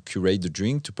how you curate the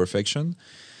drink to perfection.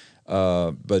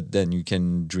 But then you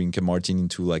can drink a martini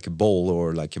into like a bowl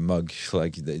or like a mug.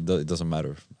 Like it doesn't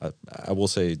matter. I will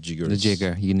say jigger. The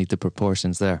jigger, you need the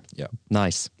proportions there. Yeah.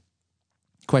 Nice.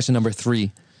 Question number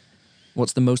 3.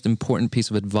 What's the most important piece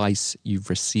of advice you've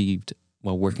received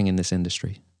while working in this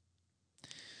industry?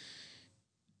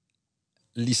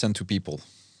 Listen to people.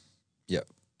 Yeah.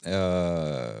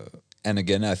 And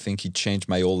again, I think it changed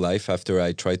my whole life after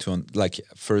I tried to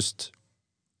first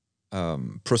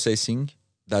processing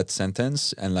that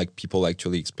sentence and like people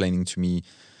actually explaining to me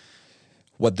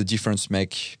what the difference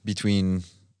make between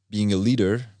being a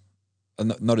leader,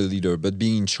 not a leader, but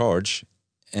being in charge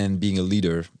and being a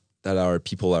leader that our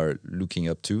people are looking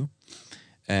up to.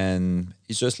 And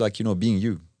it's just like, you know, being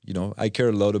you. You know, I care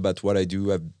a lot about what I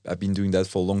do. I've been doing that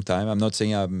for a long time. I'm not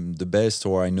saying I'm the best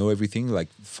or I know everything, like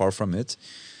far from it.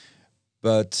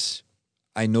 But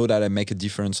I know that I make a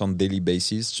difference on a daily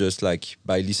basis, just like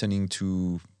by listening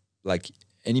to like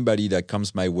anybody that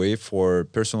comes my way for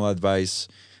personal advice,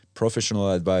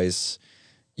 professional advice,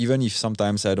 even if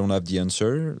sometimes I don't have the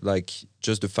answer, like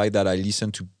just the fact that I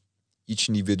listen to each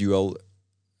individual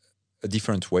a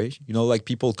different way. You know, like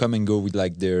people come and go with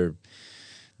like their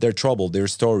trouble, their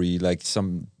story, like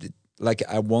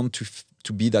I want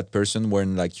to be that person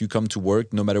when like you come to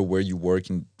work, no matter where you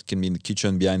work, and can be in the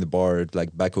kitchen, behind the bar,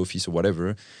 like back office or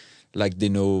whatever, like they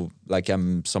know like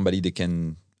I'm somebody they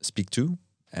can speak to,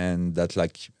 and that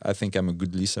like I think I'm a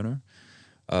good listener,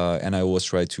 and I always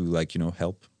try to like, you know,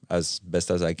 help as best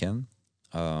as I can,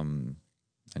 and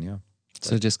yeah.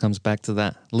 So it just comes back to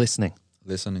that listening.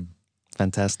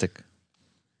 Fantastic.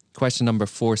 Question number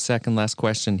 4, second last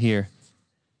question here.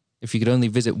 If you could only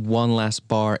visit one last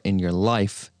bar in your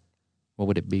life, what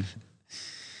would it be?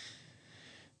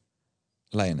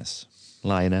 Lioness.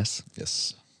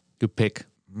 Yes. Good pick.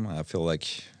 I feel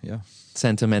like, yeah.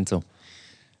 Sentimental.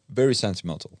 Very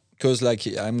sentimental. Because like,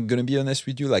 I'm going to be honest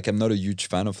with you, like I'm not a huge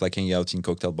fan of like hanging out in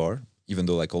cocktail bar, even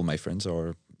though like all my friends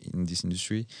are in this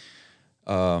industry.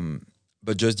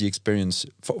 But just the experience,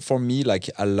 for me, like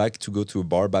I like to go to a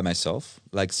bar by myself,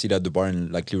 like sit at the bar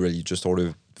and like literally just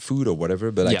order food or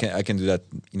whatever. But I can do that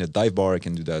in a dive bar. I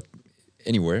can do that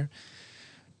anywhere.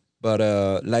 But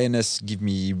Lioness give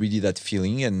me really that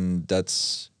feeling, and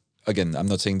that's, again, I'm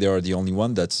not saying they are the only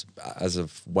one. That's, as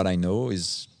of what I know,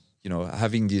 is, you know,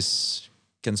 having this,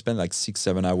 can spend like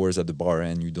 6-7 hours at the bar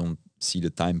and you don't see the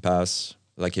time pass.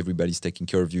 Like everybody's taking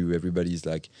care of you. Everybody's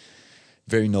like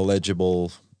very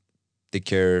knowledgeable. They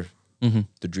care.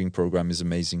 The drink program is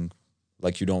amazing.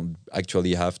 Like you don't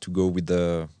actually have to go with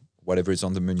the whatever is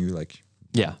on the menu. Like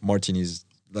martinis.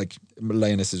 Like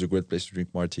Lioness is a great place to drink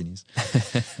martinis.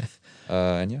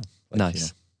 And yeah, like, nice. You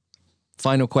know.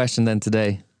 Final question then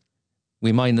today.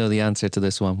 We might know the answer to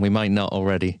this one. We might not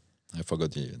already. I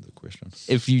forgot the question.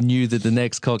 If you knew that the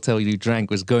next cocktail you drank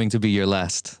was going to be your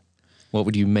last, what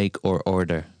would you make or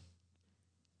order?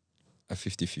 A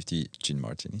 50-50 gin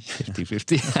martini.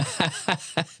 50-50.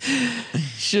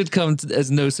 Should come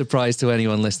as no surprise to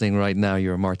anyone listening right now.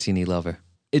 You're a martini lover.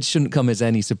 It shouldn't come as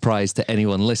any surprise to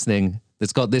anyone listening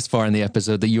that's got this far in the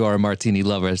episode that you are a martini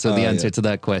lover. So the answer to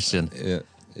that question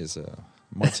is a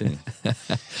martini.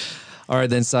 All right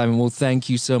then, Simon. Well, thank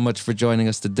you so much for joining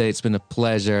us today. It's been a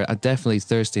pleasure. I'm definitely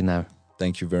thirsty now.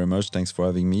 Thank you very much. Thanks for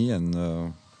having me,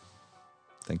 and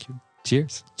thank you.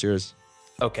 Cheers. Cheers.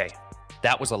 Okay,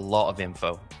 that was a lot of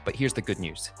info, but here's the good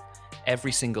news.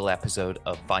 Every single episode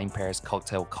of VinePair's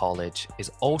Cocktail College is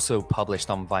also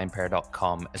published on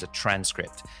vinepair.com as a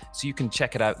transcript, so you can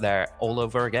check it out there all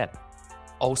over again.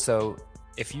 Also,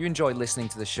 if you enjoy listening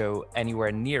to the show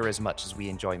anywhere near as much as we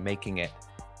enjoy making it,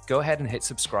 go ahead and hit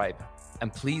subscribe,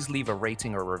 and please leave a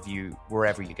rating or review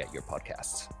wherever you get your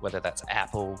podcasts, whether that's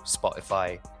Apple,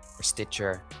 Spotify, or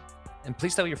Stitcher, and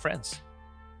please tell your friends.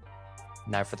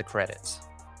 Now for the credits.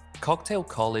 Cocktail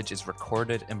College is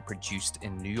recorded and produced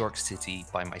in New York City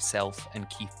by myself and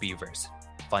Keith Beavers,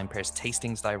 VinePair's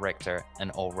tastings director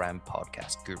and all-round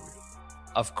podcast guru.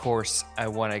 Of course, I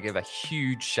want to give a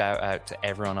huge shout out to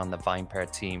everyone on the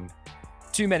VinePair team.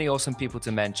 Too many awesome people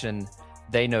to mention,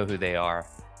 they know who they are,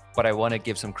 but I want to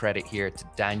give some credit here to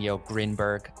Danielle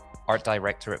Grinberg, art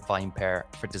director at VinePair,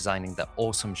 for designing the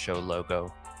awesome show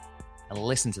logo. And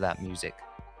listen to that music.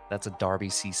 That's a Darby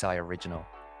Seaside original.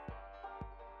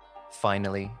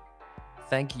 Finally,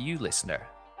 thank you, listener,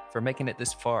 for making it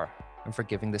this far and for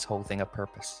giving this whole thing a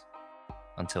purpose.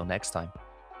 Until next time.